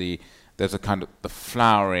way that there's a kind of the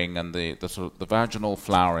flowering and the sort of the vaginal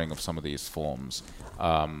flowering of some of these forms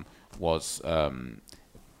was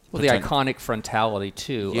the iconic frontality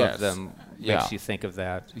too of them makes you think of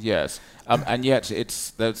that. Yes, and yet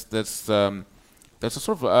there's a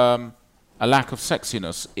sort of a lack of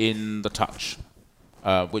sexiness in the touch.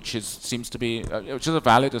 Which seems to be which is a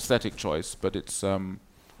valid aesthetic choice, but it's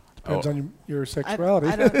depends on your sexuality.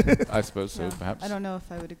 I suppose so, perhaps. I don't know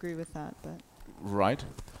if I would agree with that, but right.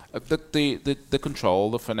 The control,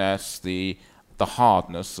 the finesse, the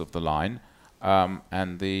hardness of the line,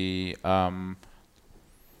 and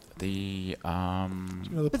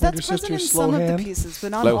but that's present in some of the pieces,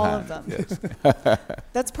 but not all of them. Yes.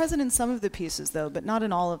 That's present in some of the pieces, though, but not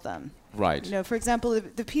in all of them. Right. For example,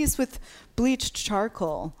 the piece with bleached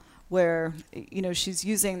charcoal, where she's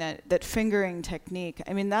using that fingering technique.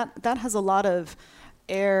 I mean, that has a lot of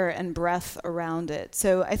air and breath around it.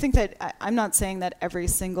 So I think that I'm not saying that every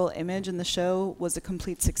single image in the show was a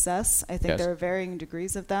complete success. I think there are varying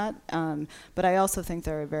degrees of that, but I also think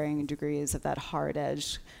there are varying degrees of that hard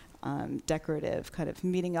edge. Decorative kind of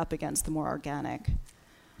meeting up against the more organic.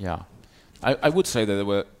 Yeah, I would say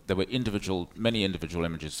that there were many individual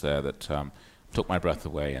images there that took my breath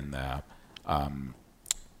away in their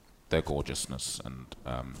gorgeousness and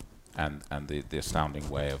the astounding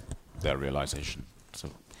way of their realization.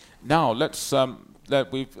 So now let's our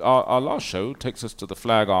last show takes us to the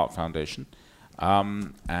Flag Art Foundation,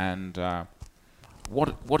 and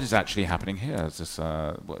what is actually happening here? Is this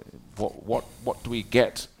what do we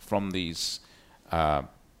get from these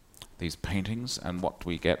paintings, and what do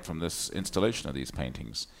we get from this installation of these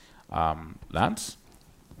paintings? Lance?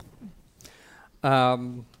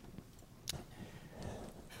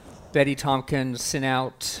 Betty Tompkins sent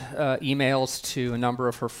out emails to a number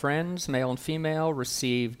of her friends, male and female,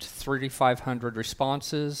 received 3,500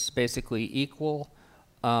 responses, basically equal,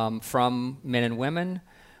 from men and women.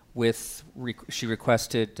 She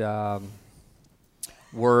requested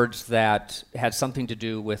words that had something to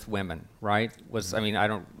do with women, right? I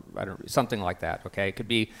don't something like that. Okay, it could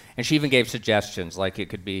be, and she even gave suggestions, like it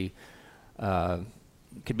could be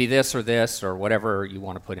this or whatever you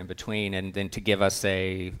want to put in between, and then to give us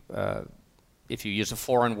if you use a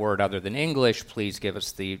foreign word other than English, please give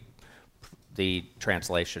us the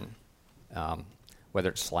translation, whether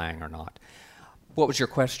it's slang or not. What was your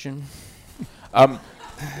question?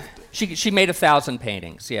 She made 1,000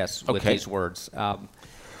 paintings, yes, with these words.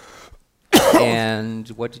 And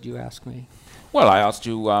what did you ask me? Well, I asked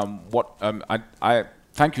you I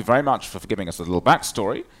thank you very much for giving us a little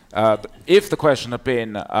backstory. If the question had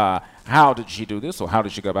been how did she do this or how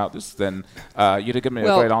did she go about this, then you'd have given me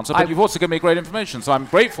a great answer. But you've also given me great information, so I'm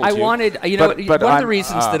grateful to you. One of the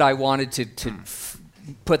reasons that I wanted to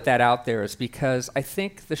put that out there is because I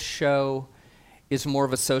think the show is more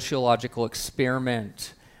of a sociological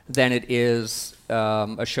experiment than it is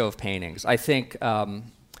a show of paintings. I think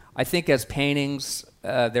as paintings,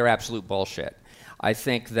 they're absolute bullshit. I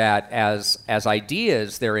think that as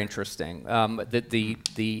ideas, they're interesting.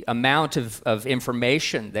 The amount of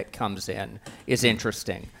information that comes in is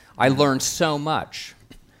interesting. I learned so much.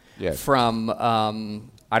 Yes. from,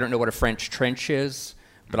 I don't know what a French trench is,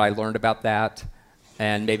 but I learned about that,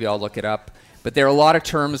 and maybe I'll look it up. But there are a lot of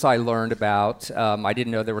terms I learned about. I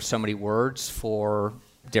didn't know there were so many words for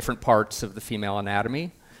different parts of the female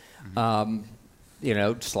anatomy.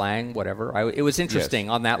 Slang, whatever. It was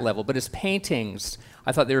interesting on that level. But his paintings,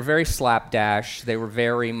 I thought they were very slapdash. They were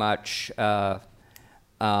very much,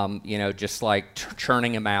 just like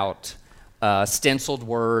churning them out, stenciled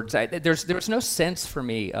words. There was no sense for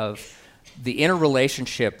me of the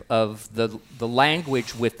interrelationship of the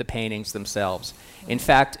language with the paintings themselves. In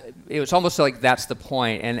fact, it was almost like that's the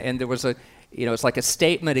point. And there was it's like a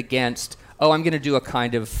statement against, I'm going to do a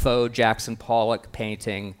kind of faux Jackson Pollock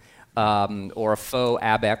painting or a faux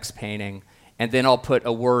Abex painting, and then I'll put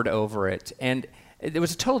a word over it. And there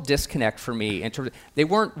was a total disconnect for me. They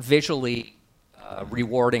weren't visually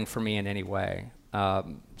rewarding for me in any way.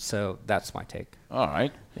 So that's my take. All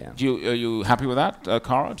right. Yeah. Are you happy with that,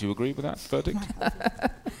 Cara? Do you agree with that verdict?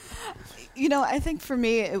 I think for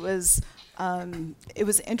me it was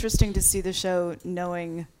interesting to see the show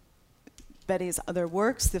knowing Betty's other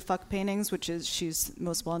works, the fuck paintings, which is she's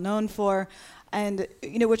most well known for, and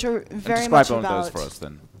which are very much about. Describe those for us,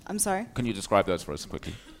 then. I'm sorry. Can you describe those for us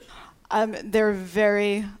quickly? They're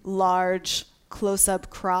very large, close-up,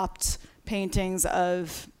 cropped paintings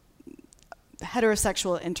of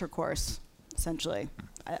heterosexual intercourse, essentially.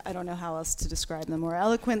 I don't know how else to describe them more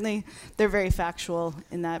eloquently. They're very factual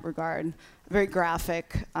in that regard, very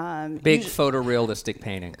graphic. Big photorealistic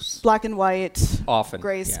paintings. Black and white, often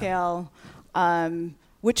grayscale,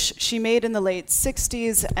 which she made in the late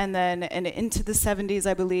 60s and into the 70s,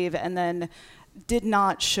 I believe, and then did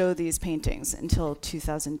not show these paintings until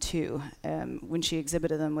 2002 when she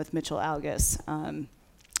exhibited them with Mitchell Algus,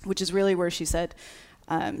 which is really where she said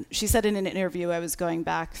in an interview, I was going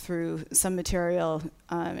back through some material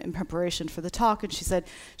in preparation for the talk, and she said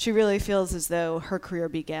she really feels as though her career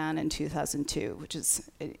began in 2002, which is,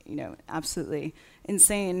 absolutely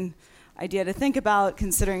insane idea to think about,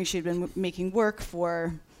 considering she'd been making work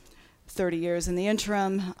for 30 years in the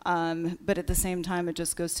interim, but at the same time, it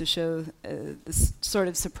just goes to show this sort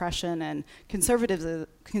of suppression and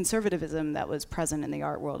conservatism that was present in the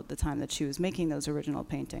art world at the time that she was making those original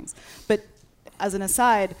paintings. But as an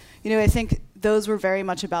aside, I think those were very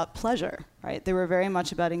much about pleasure, right? They were very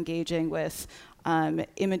much about engaging with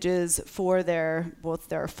images for both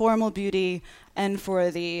their formal beauty and for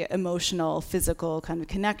the emotional, physical kind of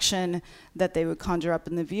connection that they would conjure up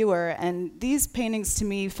in the viewer. And these paintings, to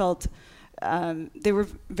me, felt they were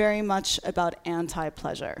very much about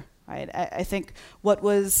anti-pleasure, right? I think what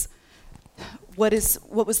was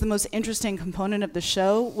the most interesting component of the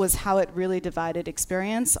show was how it really divided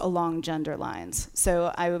experience along gender lines.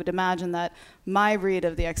 So I would imagine that my read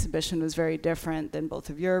of the exhibition was very different than both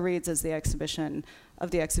of your reads as the exhibition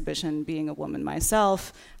being a woman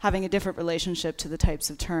myself, having a different relationship to the types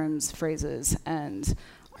of terms, phrases, and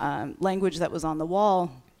language that was on the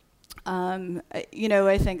wall. I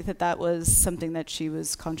think that was something that she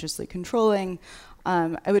was consciously controlling.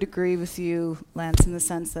 I would agree with you, Lance, in the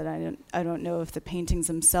sense that I don't know if the paintings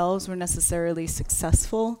themselves were necessarily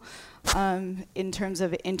successful in terms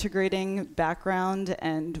of integrating background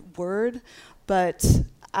and word, but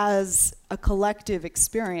as a collective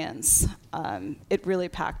experience, it really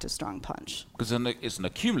packed a strong punch. Because it's an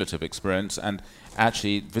accumulative experience, and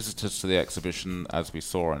actually visitors to the exhibition, as we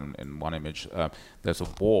saw in one image, there's a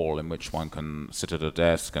wall in which one can sit at a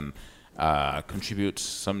desk and contribute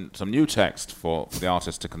some new text for the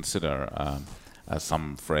artist to consider as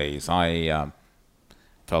some phrase. I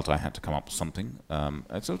felt I had to come up with something.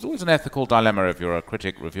 So it's always an ethical dilemma if you're a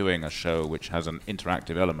critic reviewing a show which has an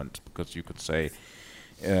interactive element, because you could say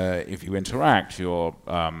if you interact, you've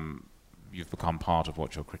become part of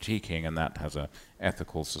what you're critiquing, and that has a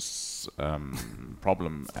ethical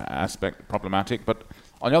problematic. But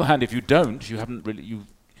on the other hand, if you don't, you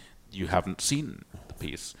haven't seen the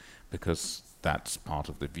piece, because that's part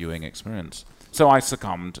of the viewing experience. So I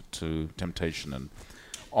succumbed to temptation and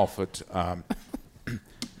offered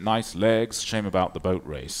nice legs, shame about the boat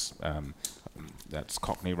race. That's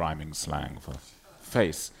Cockney rhyming slang for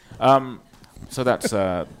face. So that's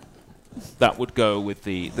that would go with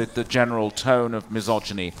the general tone of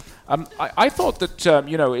misogyny. I thought that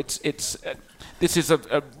this is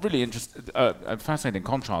a really interesting, a fascinating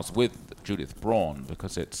contrast with Judith Braun,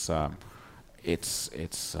 because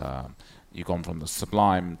you've gone from the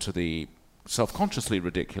sublime to the self-consciously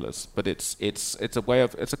ridiculous, but it's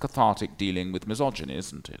a cathartic dealing with misogyny,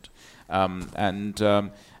 isn't it?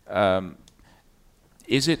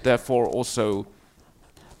 Is it therefore also?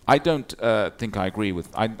 I don't think I agree with.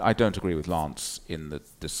 I don't agree with Lance in the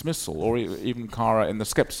dismissal, or even Cara in the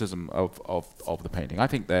skepticism of the painting. I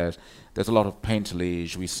think there's a lot of painterly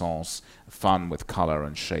jouissance, fun with color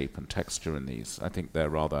and shape and texture in these. I think they're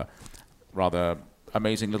rather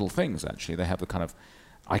amazing little things. Actually, they have the kind of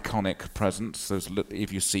iconic presence.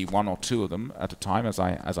 If you see one or two of them at a time, as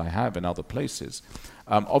I have in other places.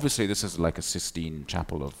 Obviously, this is like a Sistine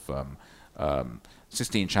Chapel of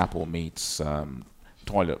Sistine Chapel meets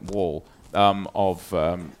toilet wall of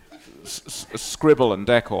scribble and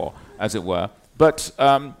decor, as it were. But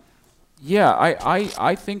yeah,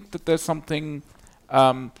 I think that there's something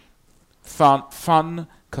fun,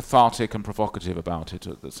 cathartic, and provocative about it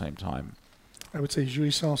at the same time. I would say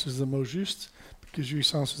jouissance is the mot juste, because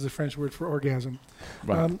jouissance is the French word for orgasm.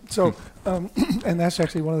 Right. And that's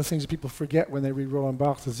actually one of the things that people forget when they read Roland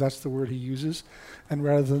Barthes, is that's the word he uses. And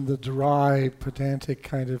rather than the dry, pedantic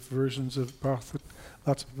kind of versions of Barthes that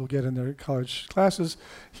lots of people get in their college classes,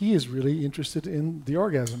 he is really interested in the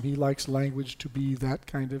orgasm. He likes language to be that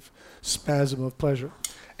kind of spasm of pleasure.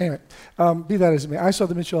 Anyway, be that as it may, I saw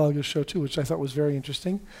the Michelangelo show too, which I thought was very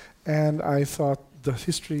interesting. And I thought the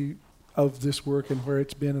history of this work and where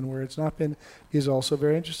it's been and where it's not been is also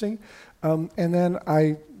very interesting. And then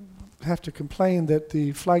I have to complain that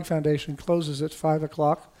the Flag Foundation closes at 5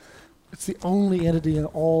 o'clock. It's the only entity in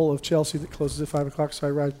all of Chelsea that closes at 5 o'clock, so I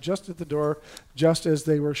arrived just at the door, just as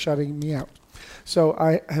they were shutting me out. So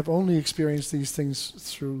I have only experienced these things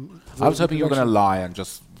through I was hoping you were going to lie and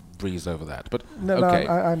just breeze over that, but no, okay.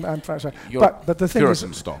 No, I'm fine. Sorry. You're but the thing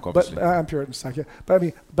Puritan is, stock, obviously. But I'm Puritan stock, yeah.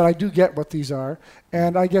 But I do get what these are,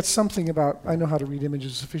 and I get something about. I know how to read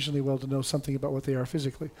images sufficiently well to know something about what they are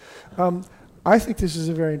physically. I think this is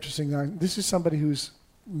a very interesting thing. This is somebody who's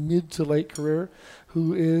mid to late career,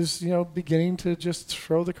 who is beginning to just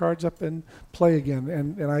throw the cards up and play again,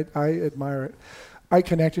 and I admire it. I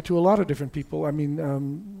connected to a lot of different people. I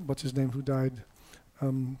mean, what's his name who died?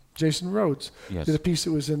 Jason Rhodes did a piece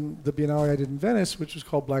that was in the Biennale I did in Venice, which was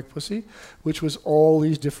called Black Pussy, which was all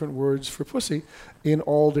these different words for pussy in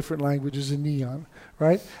all different languages in neon,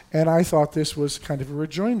 right? And I thought this was kind of a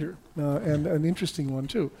rejoinder and an interesting one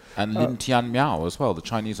too. And Lin Tian Miao as well, the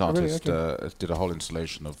Chinese artist, really? Okay. did a whole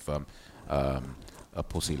installation of a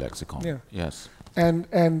pussy lexicon. Yeah. Yes. And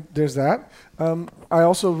there's that. I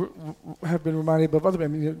also have been reminded of other. I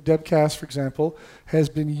mean, Deb Cass, for example, has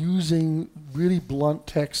been using really blunt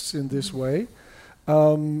texts in this way.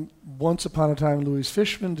 Once upon a time, Louise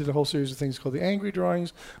Fishman did a whole series of things called the Angry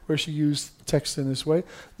Drawings, where she used text in this way.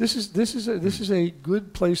 This is a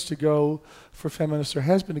good place to go for feminists, or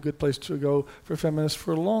has been a good place to go for feminists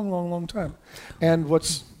for a long, long, long time. And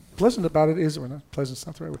what's pleasant about it is, or not pleasant's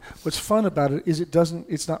not the right word. What's fun about it is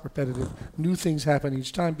it's not repetitive. New things happen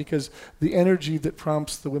each time, because the energy that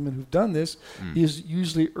prompts the women who've done this is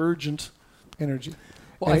usually urgent energy,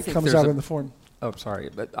 and it comes out in the form. Oh, sorry,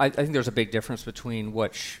 but I think there's a big difference between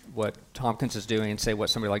what Tompkins is doing and say what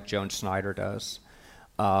somebody like Joan Snyder does,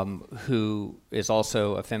 who is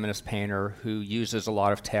also a feminist painter who uses a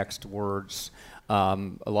lot of text, words, a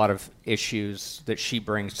lot of issues that she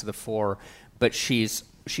brings to the fore, but she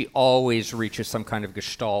always reaches some kind of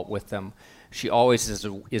gestalt with them. She always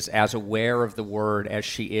is as aware of the word as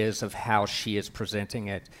she is of how she is presenting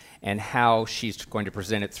it and how she's going to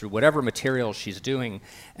present it through whatever material she's doing.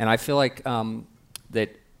 And I feel like that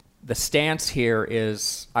the stance here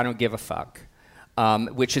is, I don't give a fuck,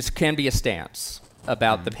 which can be a stance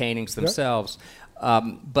about the paintings themselves.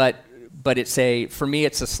 But for me,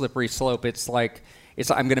 it's a slippery slope. It's like,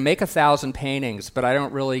 I'm going to make 1,000 paintings, but I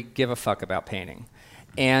don't really give a fuck about painting.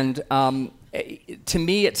 And to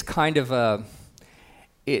me, it's kind of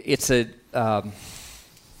it's a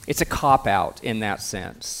cop-out in that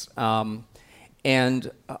sense.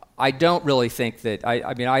 And I don't really think that,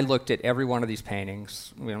 I mean, I looked at every one of these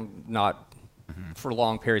paintings, not for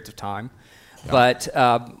long periods of time, but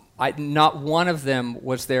not one of them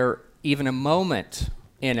was there even a moment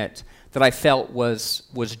in it that I felt was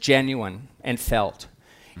genuine and felt.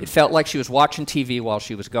 It felt like she was watching TV while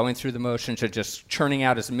she was going through the motions of just churning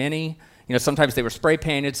out as many. Sometimes they were spray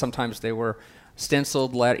painted, sometimes they were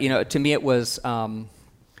stenciled. To me it was,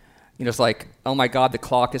 it's like, oh my God, the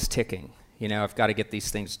clock is ticking. I've got to get these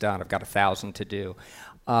things done. I've got 1,000 to do.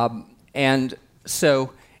 And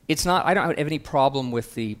so it's not, I don't have any problem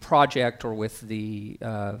with the project or with the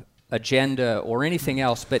agenda or anything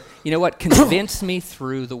else, but you know what? Convince me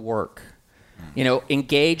through the work.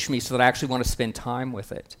 Engage me so that I actually want to spend time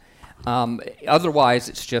with it. Otherwise,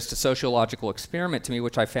 it's just a sociological experiment to me,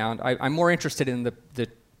 which I found. I'm more interested in the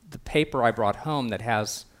paper I brought home that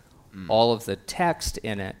has all of the text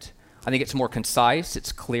in it. I think it's more concise,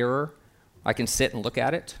 it's clearer, I can sit and look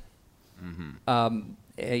at it.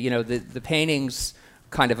 The paintings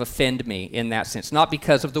kind of offend me in that sense, not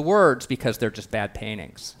because of the words, because they're just bad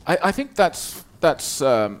paintings. I think that's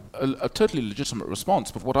a totally legitimate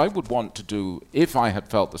response, but what I would want to do, if I had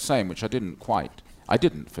felt the same, which I didn't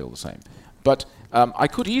feel the same, but I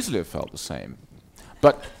could easily have felt the same.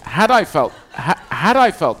 But had I felt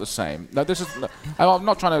the same, now this is, I'm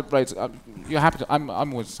not trying to raise, you're happy to, I'm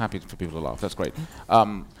always happy for people to laugh, that's great.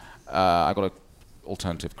 I got an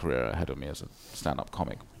alternative career ahead of me as a stand-up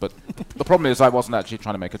comic, but the problem is I wasn't actually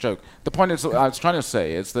trying to make a joke. The point is, what I was trying to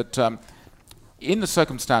say is that in the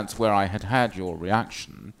circumstance where I had your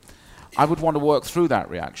reaction, I would want to work through that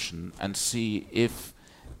reaction and see if,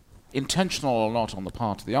 intentional or not on the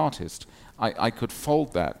part of the artist, I could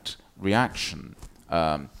fold that reaction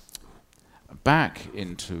back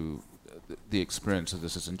into the experience of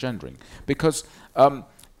this as engendering. Because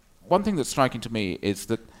one thing that's striking to me is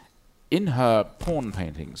that in her porn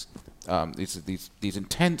paintings, these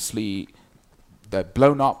intensely, they're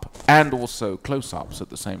blown up and also close-ups at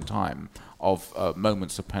the same time of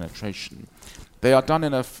moments of penetration. They are done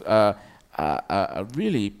in a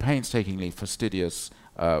really painstakingly fastidious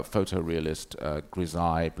photorealist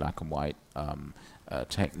grisaille, black and white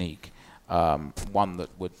technique. One that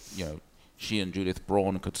would, she and Judith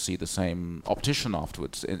Braun could see the same optician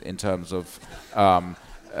afterwards in terms of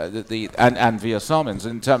and via Salmons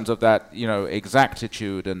in terms of that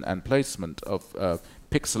exactitude and placement of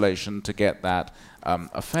pixelation to get that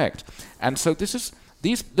effect. And so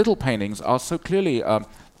these little paintings are so clearly a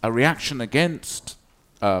reaction against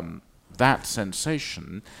that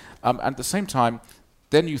sensation. At the same time,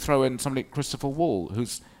 then you throw in somebody like Christopher Wall,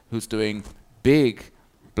 who's doing big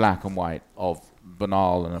black and white of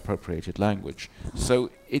banal and appropriated language. So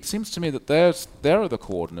it seems to me that there are the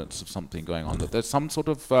coordinates of something going on, that there's some sort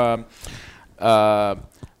of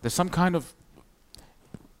there's some kind of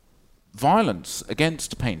violence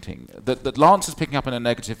against painting that Lance is picking up in a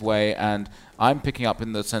negative way, and I'm picking up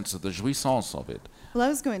in the sense of the jouissance of it. Well, I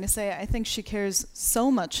was going to say, I think she cares so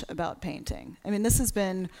much about painting. I mean, this has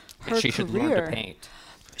been her she career. Should learn to paint.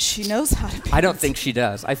 She knows how to paint. I don't think she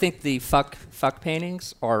does. I think the fuck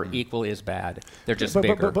paintings are equally as bad. They're just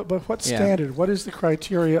bigger. But what standard? What is the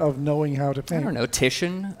criteria of knowing how to paint? I don't know.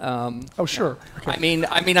 Titian. Oh, sure. Okay. I mean,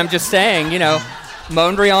 I'm just saying.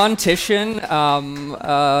 Mondrian, Titian.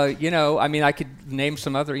 I mean, I could name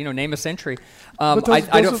some other. Name a century. I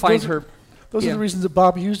don't find her. Those are the reasons that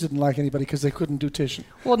Bob Hughes didn't like anybody, because they couldn't do Titian.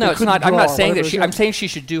 Well, no, it's not. I'm not saying that. I'm saying she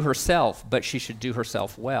should do herself, but she should do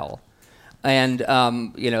herself well. And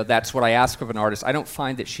that's what I ask of an artist. I don't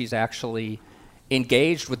find that she's actually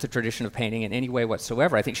engaged with the tradition of painting in any way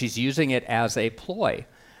whatsoever. I think she's using it as a ploy.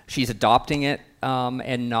 She's adopting it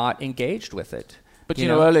and not engaged with it. But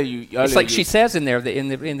earlier it's like she says in there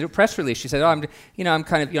in the press release. She said, "Oh,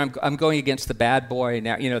 I'm going against the bad boy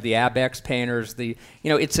now. The Abex painters.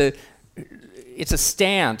 It's a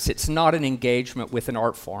stance. It's not an engagement with an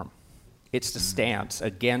art form. It's a stance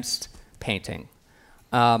against painting."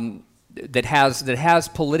 That has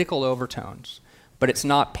political overtones, but it's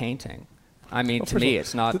not painting. I mean, to me,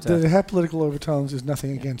 it's not. That have political overtones is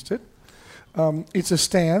nothing against it. It's a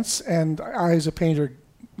stance, and I, as a painter,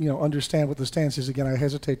 understand what the stance is. Again, I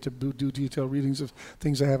hesitate to do detailed readings of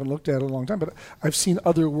things I haven't looked at in a long time, but I've seen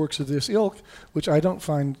other works of this ilk, which I don't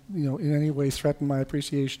find, in any way threaten my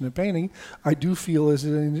appreciation of painting. I do feel as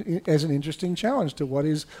an interesting challenge to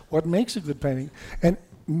what makes a good painting, and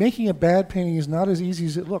making a bad painting is not as easy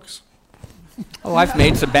as it looks. Oh, I've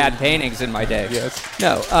made some bad paintings in my day. Yes.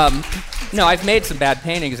 No, I've made some bad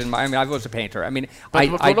paintings in my. I mean, I was a painter. I mean,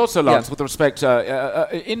 but also, Lance, with respect,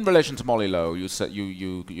 in relation to Molly Lowe,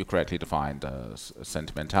 you correctly defined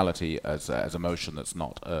sentimentality as emotion that's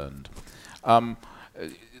not earned.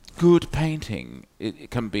 Good painting,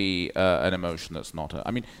 it can be an emotion that's not earned.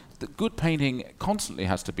 I mean, the good painting constantly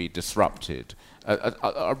has to be disrupted.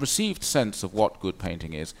 A received sense of what good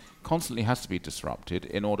painting is constantly has to be disrupted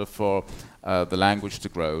in order for the language to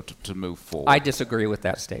grow, to move forward. I disagree with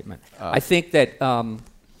that statement. I think that...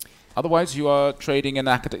 otherwise, you are trading in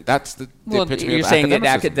academic. That's the epitome you're of saying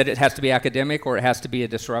academicism. that it has to be academic, or it has to be a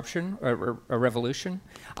disruption, or a revolution?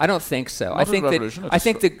 I don't think so. Not I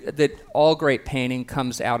think that that all great painting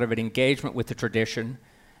comes out of an engagement with the tradition,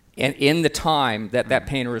 and in the time that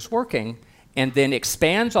painter is working, and then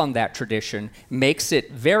expands on that tradition, makes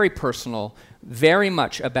it very personal, very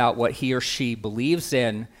much about what he or she believes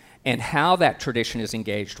in and how that tradition is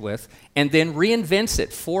engaged with, and then reinvents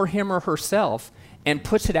it for him or herself and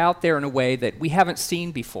puts it out there in a way that we haven't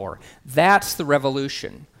seen before. That's the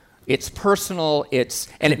revolution. It's personal.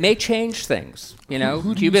 And it may change things. You know,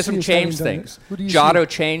 Who do you Cubism see as having changed done things. it? Who do you Giotto see?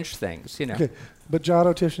 changed things. You know. Okay, but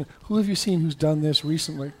Giotto, Titian, who have you seen who's done this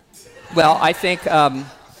recently? Well, I think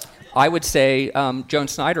I would say Joan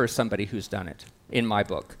Snyder is somebody who's done it in my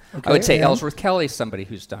book. Okay, I would say and? Ellsworth Kelly is somebody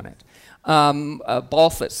who's done it.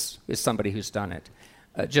 Balthus is somebody who's done it.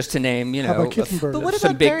 Just to name, you How know, about Kittenberger? But what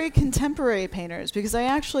some about big- very contemporary painters? Because I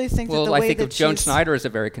actually think that well, the I way think that of Joan she's- Snyder as a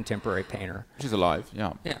very contemporary painter. She's alive,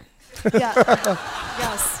 yeah. Yeah. Yeah.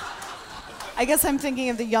 Yes. I guess I'm thinking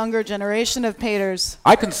of the younger generation of painters.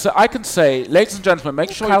 I can say, ladies and gentlemen,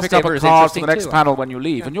 make sure Klaus you pick up Dever a is card for interesting the next too. panel when you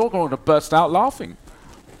leave, and you're going to burst out laughing.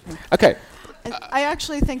 Okay. I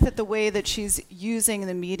actually think that the way that she's using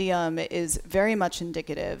the medium is very much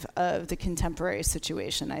indicative of the contemporary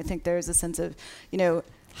situation. I think there's a sense of, you know,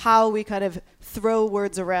 how we kind of throw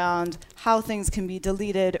words around, how things can be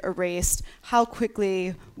deleted, erased, how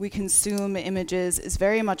quickly we consume images is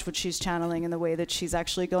very much what she's channeling in the way that she's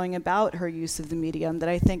actually going about her use of the medium that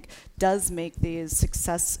I think does make these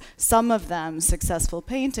some of them successful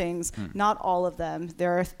paintings, not all of them.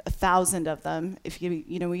 There are 1,000 of them. If we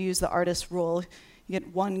use the artist rule, you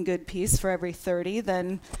get one good piece for every 30,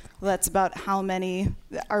 then that's about how many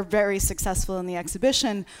are very successful in the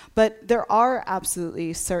exhibition. But there are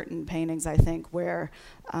absolutely certain paintings, I think, where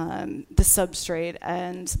the substrate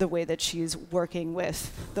and the way that she's working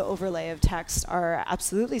with the overlay of text are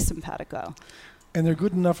absolutely simpatico. And they're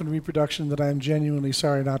good enough in reproduction that I'm genuinely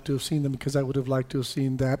sorry not to have seen them, because I would have liked to have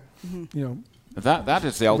seen that, you know. That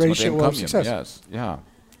is the ultimate ratio of encomium, success. yes. Yeah.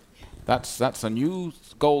 That's a new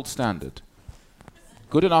gold standard.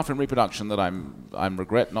 Good enough in reproduction that I'm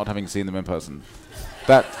regret not having seen them in person.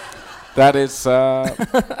 That is I'm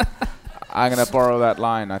going to borrow that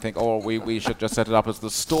line, I think, or we should just set it up as the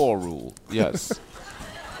Storr rule. Yes.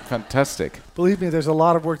 Fantastic. Believe me, there's a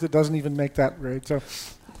lot of work that doesn't even make that grade. So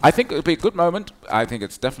I think it would be a good moment. I think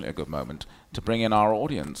it's definitely a good moment to bring in our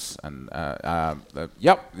audience. And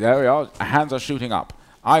yep, there we are. Hands are shooting up.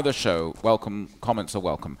 Either show, welcome. Comments are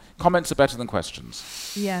welcome. Comments are better than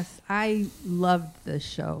questions. Yes, I loved this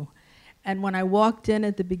show. And when I walked in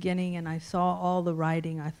at the beginning and I saw all the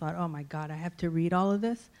writing, I thought, oh my God, I have to read all of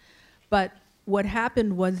this. But what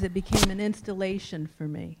happened was it became an installation for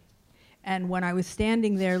me. And when I was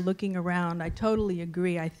standing there looking around, I totally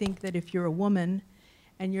agree. I think that if you're a woman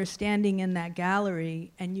and you're standing in that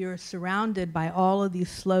gallery and you're surrounded by all of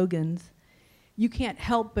these slogans, you can't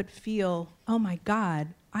help but feel, oh my God,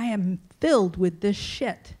 I am filled with this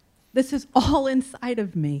shit. This is all inside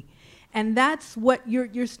of me. And that's what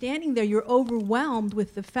you're standing there, you're overwhelmed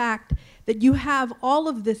with the fact that you have all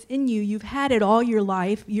of this in you. You've had it all your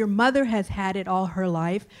life. Your mother has had it all her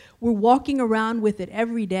life. We're walking around with it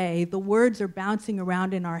every day. The words are bouncing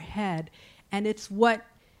around in our head. And it's what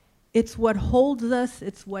holds us,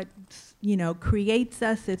 it's what, you know, creates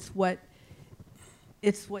us, it's what,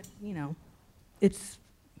 you know, it's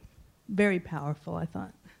very powerful, I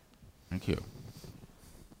thought. Thank you.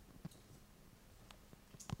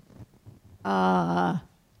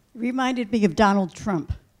 Reminded me of Donald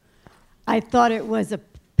Trump. I thought it was a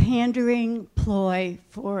pandering ploy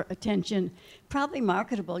for attention, probably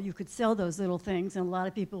marketable. You could sell those little things and a lot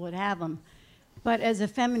of people would have them. But as a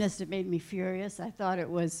feminist, it made me furious. I thought it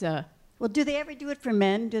was, well, do they ever do it for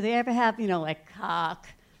men? Do they ever have, you know, like cock,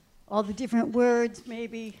 all the different words,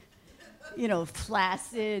 maybe, you know,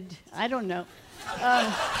 flaccid, I don't know.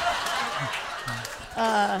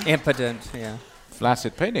 Impotent, yeah.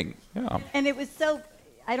 Flaccid painting, yeah. And it was so,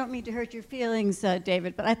 I don't mean to hurt your feelings,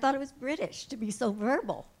 David, but I thought it was British to be so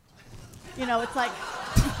verbal. You know, it's like,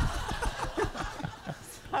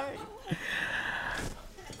 sorry.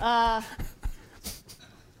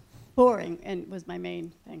 Boring, and was my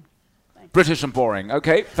main thing. Thanks. British and boring.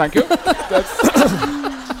 Okay, thank you.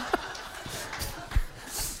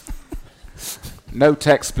 No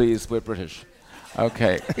text, please. We're British.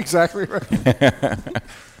 Okay. exactly right.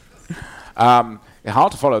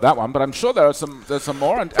 Hard to follow that one, but I'm sure there's some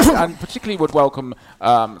more, and particularly would welcome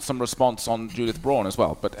some response on Judith Braun as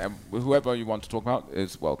well. But whoever you want to talk about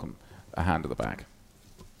is welcome. A hand at the back.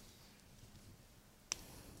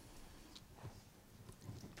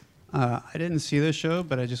 I didn't see the show,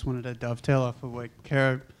 but I just wanted to dovetail off of what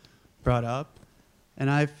Kara brought up. And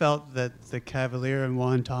I felt that the cavalier and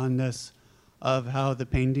wantonness of how the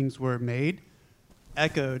paintings were made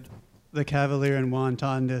echoed the cavalier and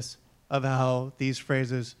wantonness of how these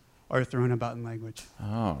phrases are thrown about in language.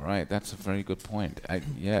 Oh, right. That's a very good point.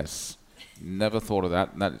 Yes. Never thought of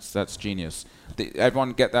that. That's genius.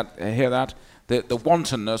 Everyone get that? Hear that? The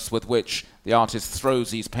wantonness with which the artist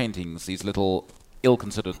throws these paintings, these little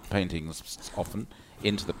ill-considered paintings, often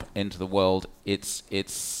into the world.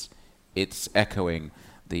 It's it's echoing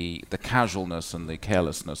the casualness and the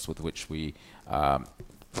carelessness with which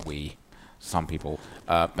some people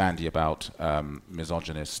bandy about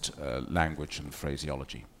misogynist language and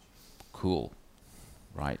phraseology. Cool.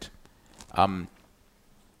 Right.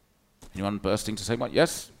 Anyone bursting to say what?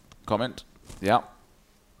 Yes? Comment? Yeah.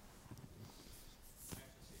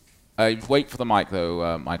 Wait for the mic,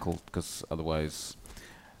 though, Michael, because otherwise...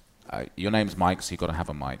 your name's Mike, so you've got to have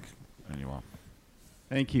a mic. There you are.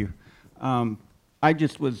 Thank you. I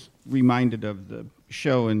just was reminded of the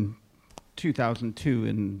show in 2002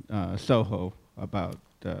 in Soho about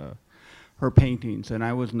her paintings, and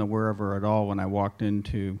I wasn't aware of her at all when I walked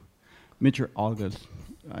into Mitchell Alga's.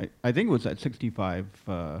 I think it was at 65.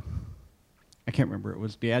 I can't remember. It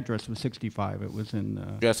was the address was 65. It was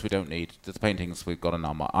in. Yes, we don't need the paintings. We've got a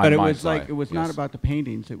number. But it was like it was not about the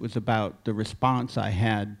paintings. It was about the response I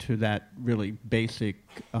had to that really basic,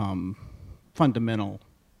 fundamental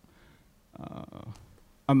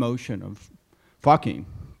emotion of fucking.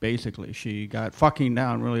 Basically, she got fucking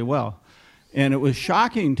down really well, and it was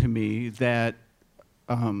shocking to me that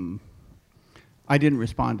I didn't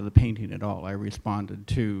respond to the painting at all. I responded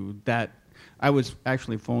to that. I was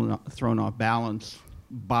actually thrown off balance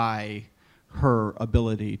by her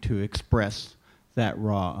ability to express that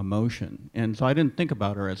raw emotion. And so I didn't think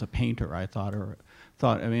about her as a painter. I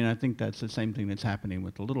I think that's the same thing that's happening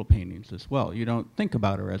with the little paintings as well. You don't think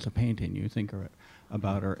about her as a painting. You think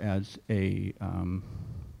about her as a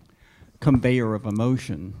conveyor of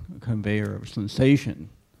emotion, a conveyor of sensation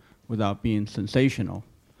without being sensational.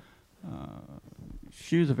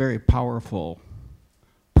 She was a very powerful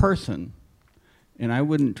person, and I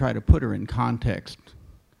wouldn't try to put her in context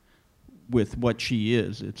with what she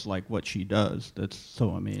is. It's like what she does. That's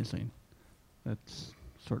so amazing. That's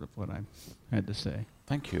sort of what I had to say.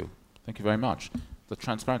 Thank you. Thank you very much. The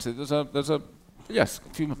transparency. There's a yes.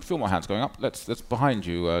 A few more hands going up. That's behind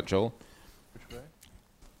you, Joel. Which way?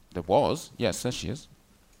 There was. Yes, there she is.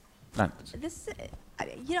 No. This,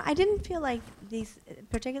 I didn't feel like these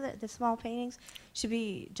the small paintings should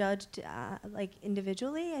be judged like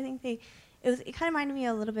individually. I think it kind of reminded me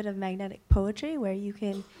a little bit of magnetic poetry, where you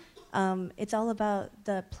can, it's all about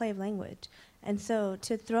the play of language. And so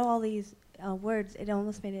to throw all these words, it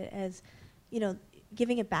almost made it as,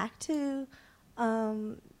 giving it back to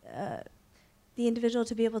the individual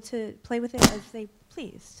to be able to play with it as they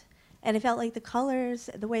pleased. And it felt like the colors,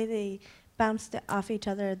 the way they bounced off each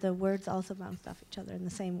other, the words also bounced off each other in the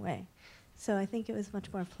same way. So I think it was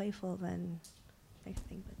much more playful than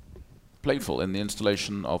anything. Playful in the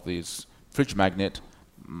installation of these fridge magnet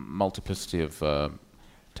multiplicity of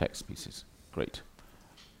text pieces. Great.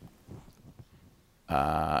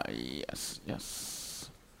 Yes.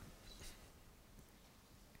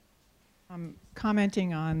 I'm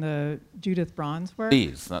commenting on the Judith Braun's work.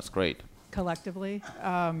 Please, that's great. Collectively.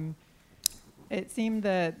 It seemed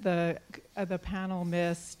that the panel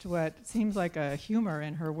missed what seems like a humor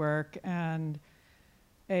in her work and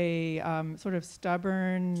a sort of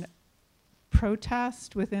stubborn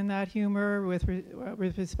protest within that humor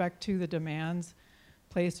with respect to the demands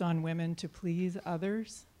placed on women to please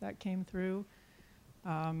others. That came through.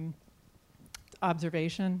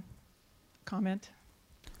 Observation, comment.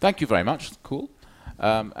 Thank you very much. Cool.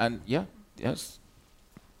 And yeah, yes.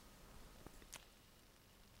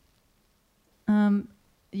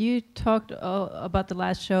 You talked about the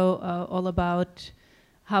last show, all about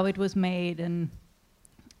how it was made and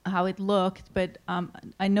how it looked, but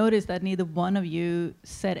I noticed that neither one of you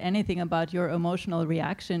said anything about your emotional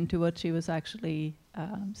reaction to what she was actually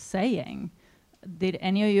saying. Did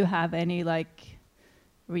any of you have any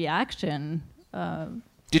reaction?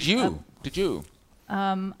 Did you?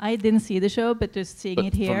 I didn't see the show, but just seeing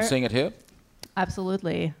it here. From seeing it here?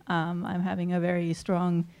 Absolutely. I'm having a very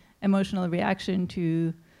strong emotional reaction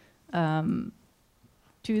to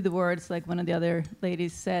the words, like one of the other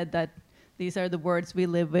ladies said, that these are the words we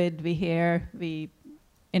live with, we hear, we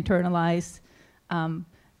internalize.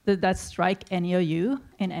 Did that strike any of you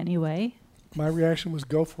in any way? My reaction was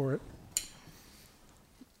go for it.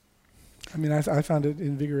 I mean, I found it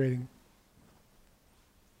invigorating.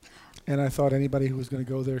 And I thought anybody who was going to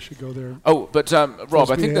go there should go there. Oh, but Rob,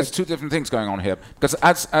 I think there's two different things going on here. Because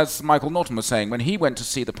as Michael Norton was saying, when he went to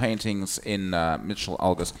see the paintings in Mitchell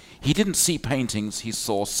Alga's, he didn't see paintings, he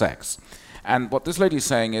saw sex. And what this lady is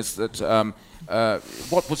saying is that,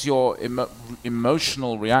 what was your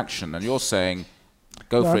emotional reaction? And you're saying,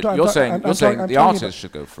 go for it. You're saying the artist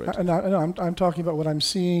should go for it. No, I'm talking about what I'm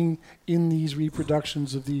seeing in these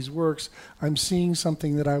reproductions of these works. I'm seeing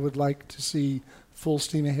something that I would like to see full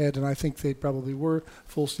steam ahead, and I think they probably were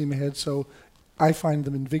full steam ahead, so I find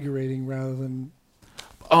them invigorating rather than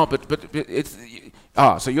but it's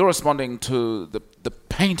so you're responding to the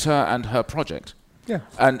painter and her project. Yeah.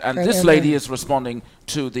 And this lady is responding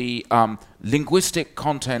to the linguistic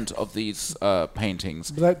content of these paintings.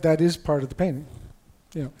 That is part of the painting.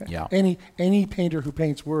 You know, any painter who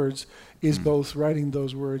paints words is both writing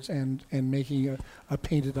those words and making a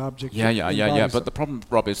painted object. Yeah. But the problem,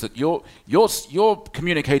 Rob, is that you're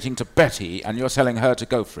communicating to Betty and you're telling her to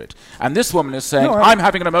go for it. And this woman is saying, I'm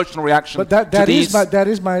having an emotional reaction. But that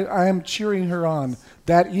is my. I am cheering her on.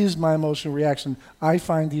 That is my emotional reaction. I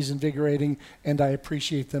find these invigorating, and I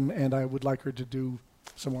appreciate them, and I would like her to do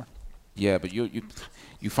some more. Yeah, but you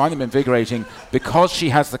find them invigorating because she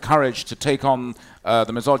has the courage to take on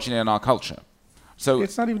the misogyny in our culture. So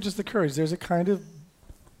it's not even just the courage. There's a kind of,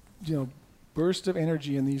 burst of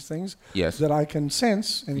energy in these things that I can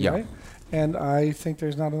sense anyway. Yeah. And I think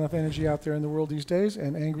there's not enough energy out there in the world these days,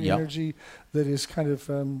 and angry energy that is kind of,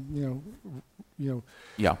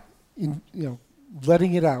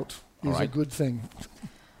 letting it out is a good thing.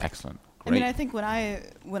 Excellent. Great. I mean, I think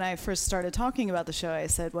when I first started talking about the show, I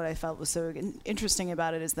said what I felt was so interesting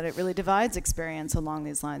about it is that it really divides experience along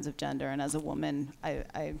these lines of gender. And as a woman,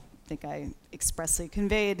 I think I expressly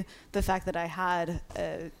conveyed the fact that I had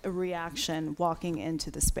a reaction walking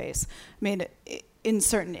into the space. I mean, in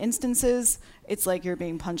certain instances, it's like you're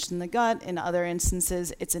being punched in the gut. In other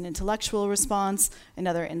instances, it's an intellectual response. In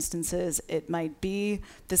other instances, it might be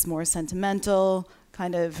this more sentimental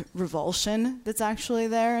kind of revulsion that's actually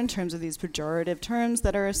there in terms of these pejorative terms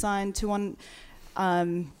that are assigned to one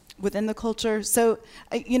within the culture. So,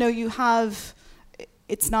 you have,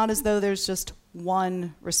 it's not as though there's just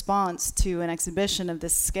one response to an exhibition of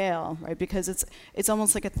this scale, right? Because it's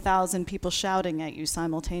almost like 1,000 people shouting at you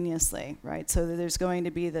simultaneously, right? So there's going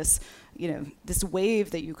to be this, this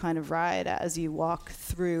wave that you kind of ride as you walk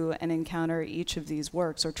through and encounter each of these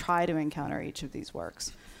works, or try to encounter each of these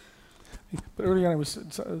works. But early on, one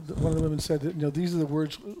of the women said that these are the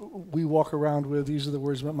words we walk around with. These are the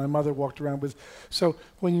words that my mother walked around with. So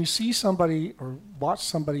when you see somebody or watch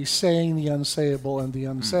somebody saying the unsayable and the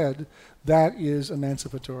unsaid, that is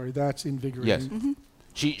emancipatory. That's invigorating.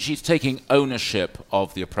 Yes, she's taking ownership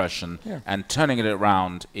of the oppression and turning it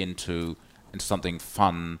around into something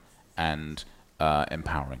fun and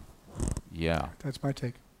empowering. Yeah, that's my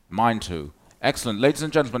take. Mine too. Excellent, ladies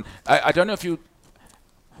and gentlemen. I don't know if you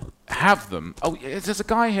have them. Oh, there's a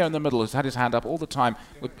guy here in the middle who's had his hand up all the time.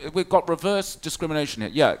 We've got reverse discrimination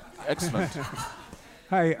here. Yeah, excellent.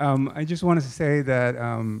 Hi, I just wanted to say that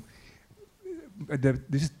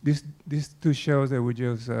these two shows that we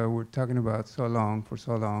just were talking about for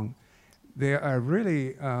so long, they are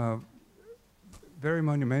really very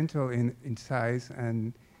monumental in size,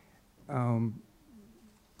 and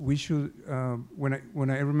we should. When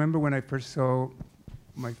I remember when I first saw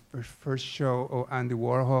my first show of Andy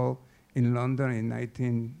Warhol in London in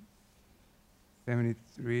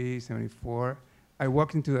 1973, 74, I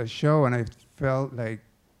walked into a show and I felt like,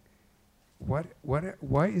 why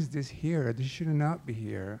is this here? This should not be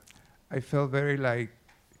here. I felt very like,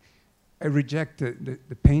 I rejected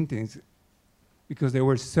the paintings because they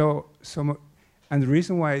were so much, and the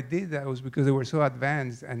reason why I did that was because they were so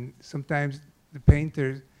advanced, and sometimes the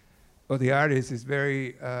painters or the artist is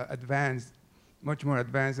very advanced, much more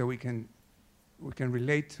advanced that we can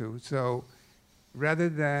relate to. So rather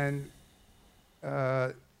than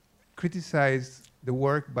criticize the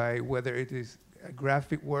work by whether it is a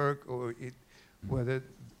graphic work or whether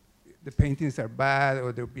the paintings are bad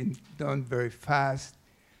or they're being done very fast,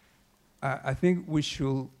 I think we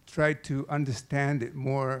should try to understand it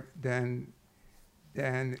more than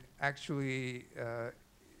actually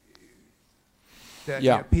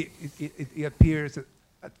that it appears at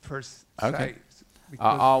first sight.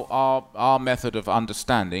 Our method of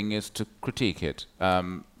understanding is to critique it.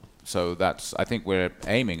 So I think we're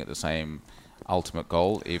aiming at the same ultimate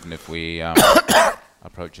goal, even if we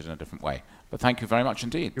approach it in a different way. But thank you very much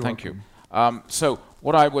indeed. Thank you. So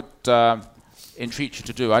what I would entreat you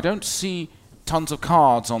to do, I don't see tons of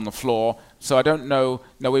cards on the floor, so I don't know.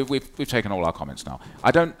 No, we've taken all our comments now.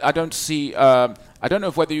 I don't see. I don't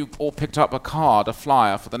know whether you all picked up a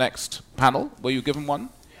flyer for the next panel. Were you given one?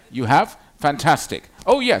 You have? Fantastic.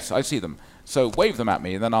 Oh, yes, I see them. So wave them at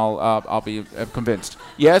me, and then I'll be convinced.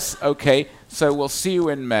 Yes, okay. So we'll see you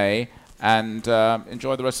in May, and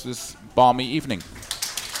enjoy the rest of this balmy evening.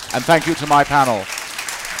 And thank you to my panel.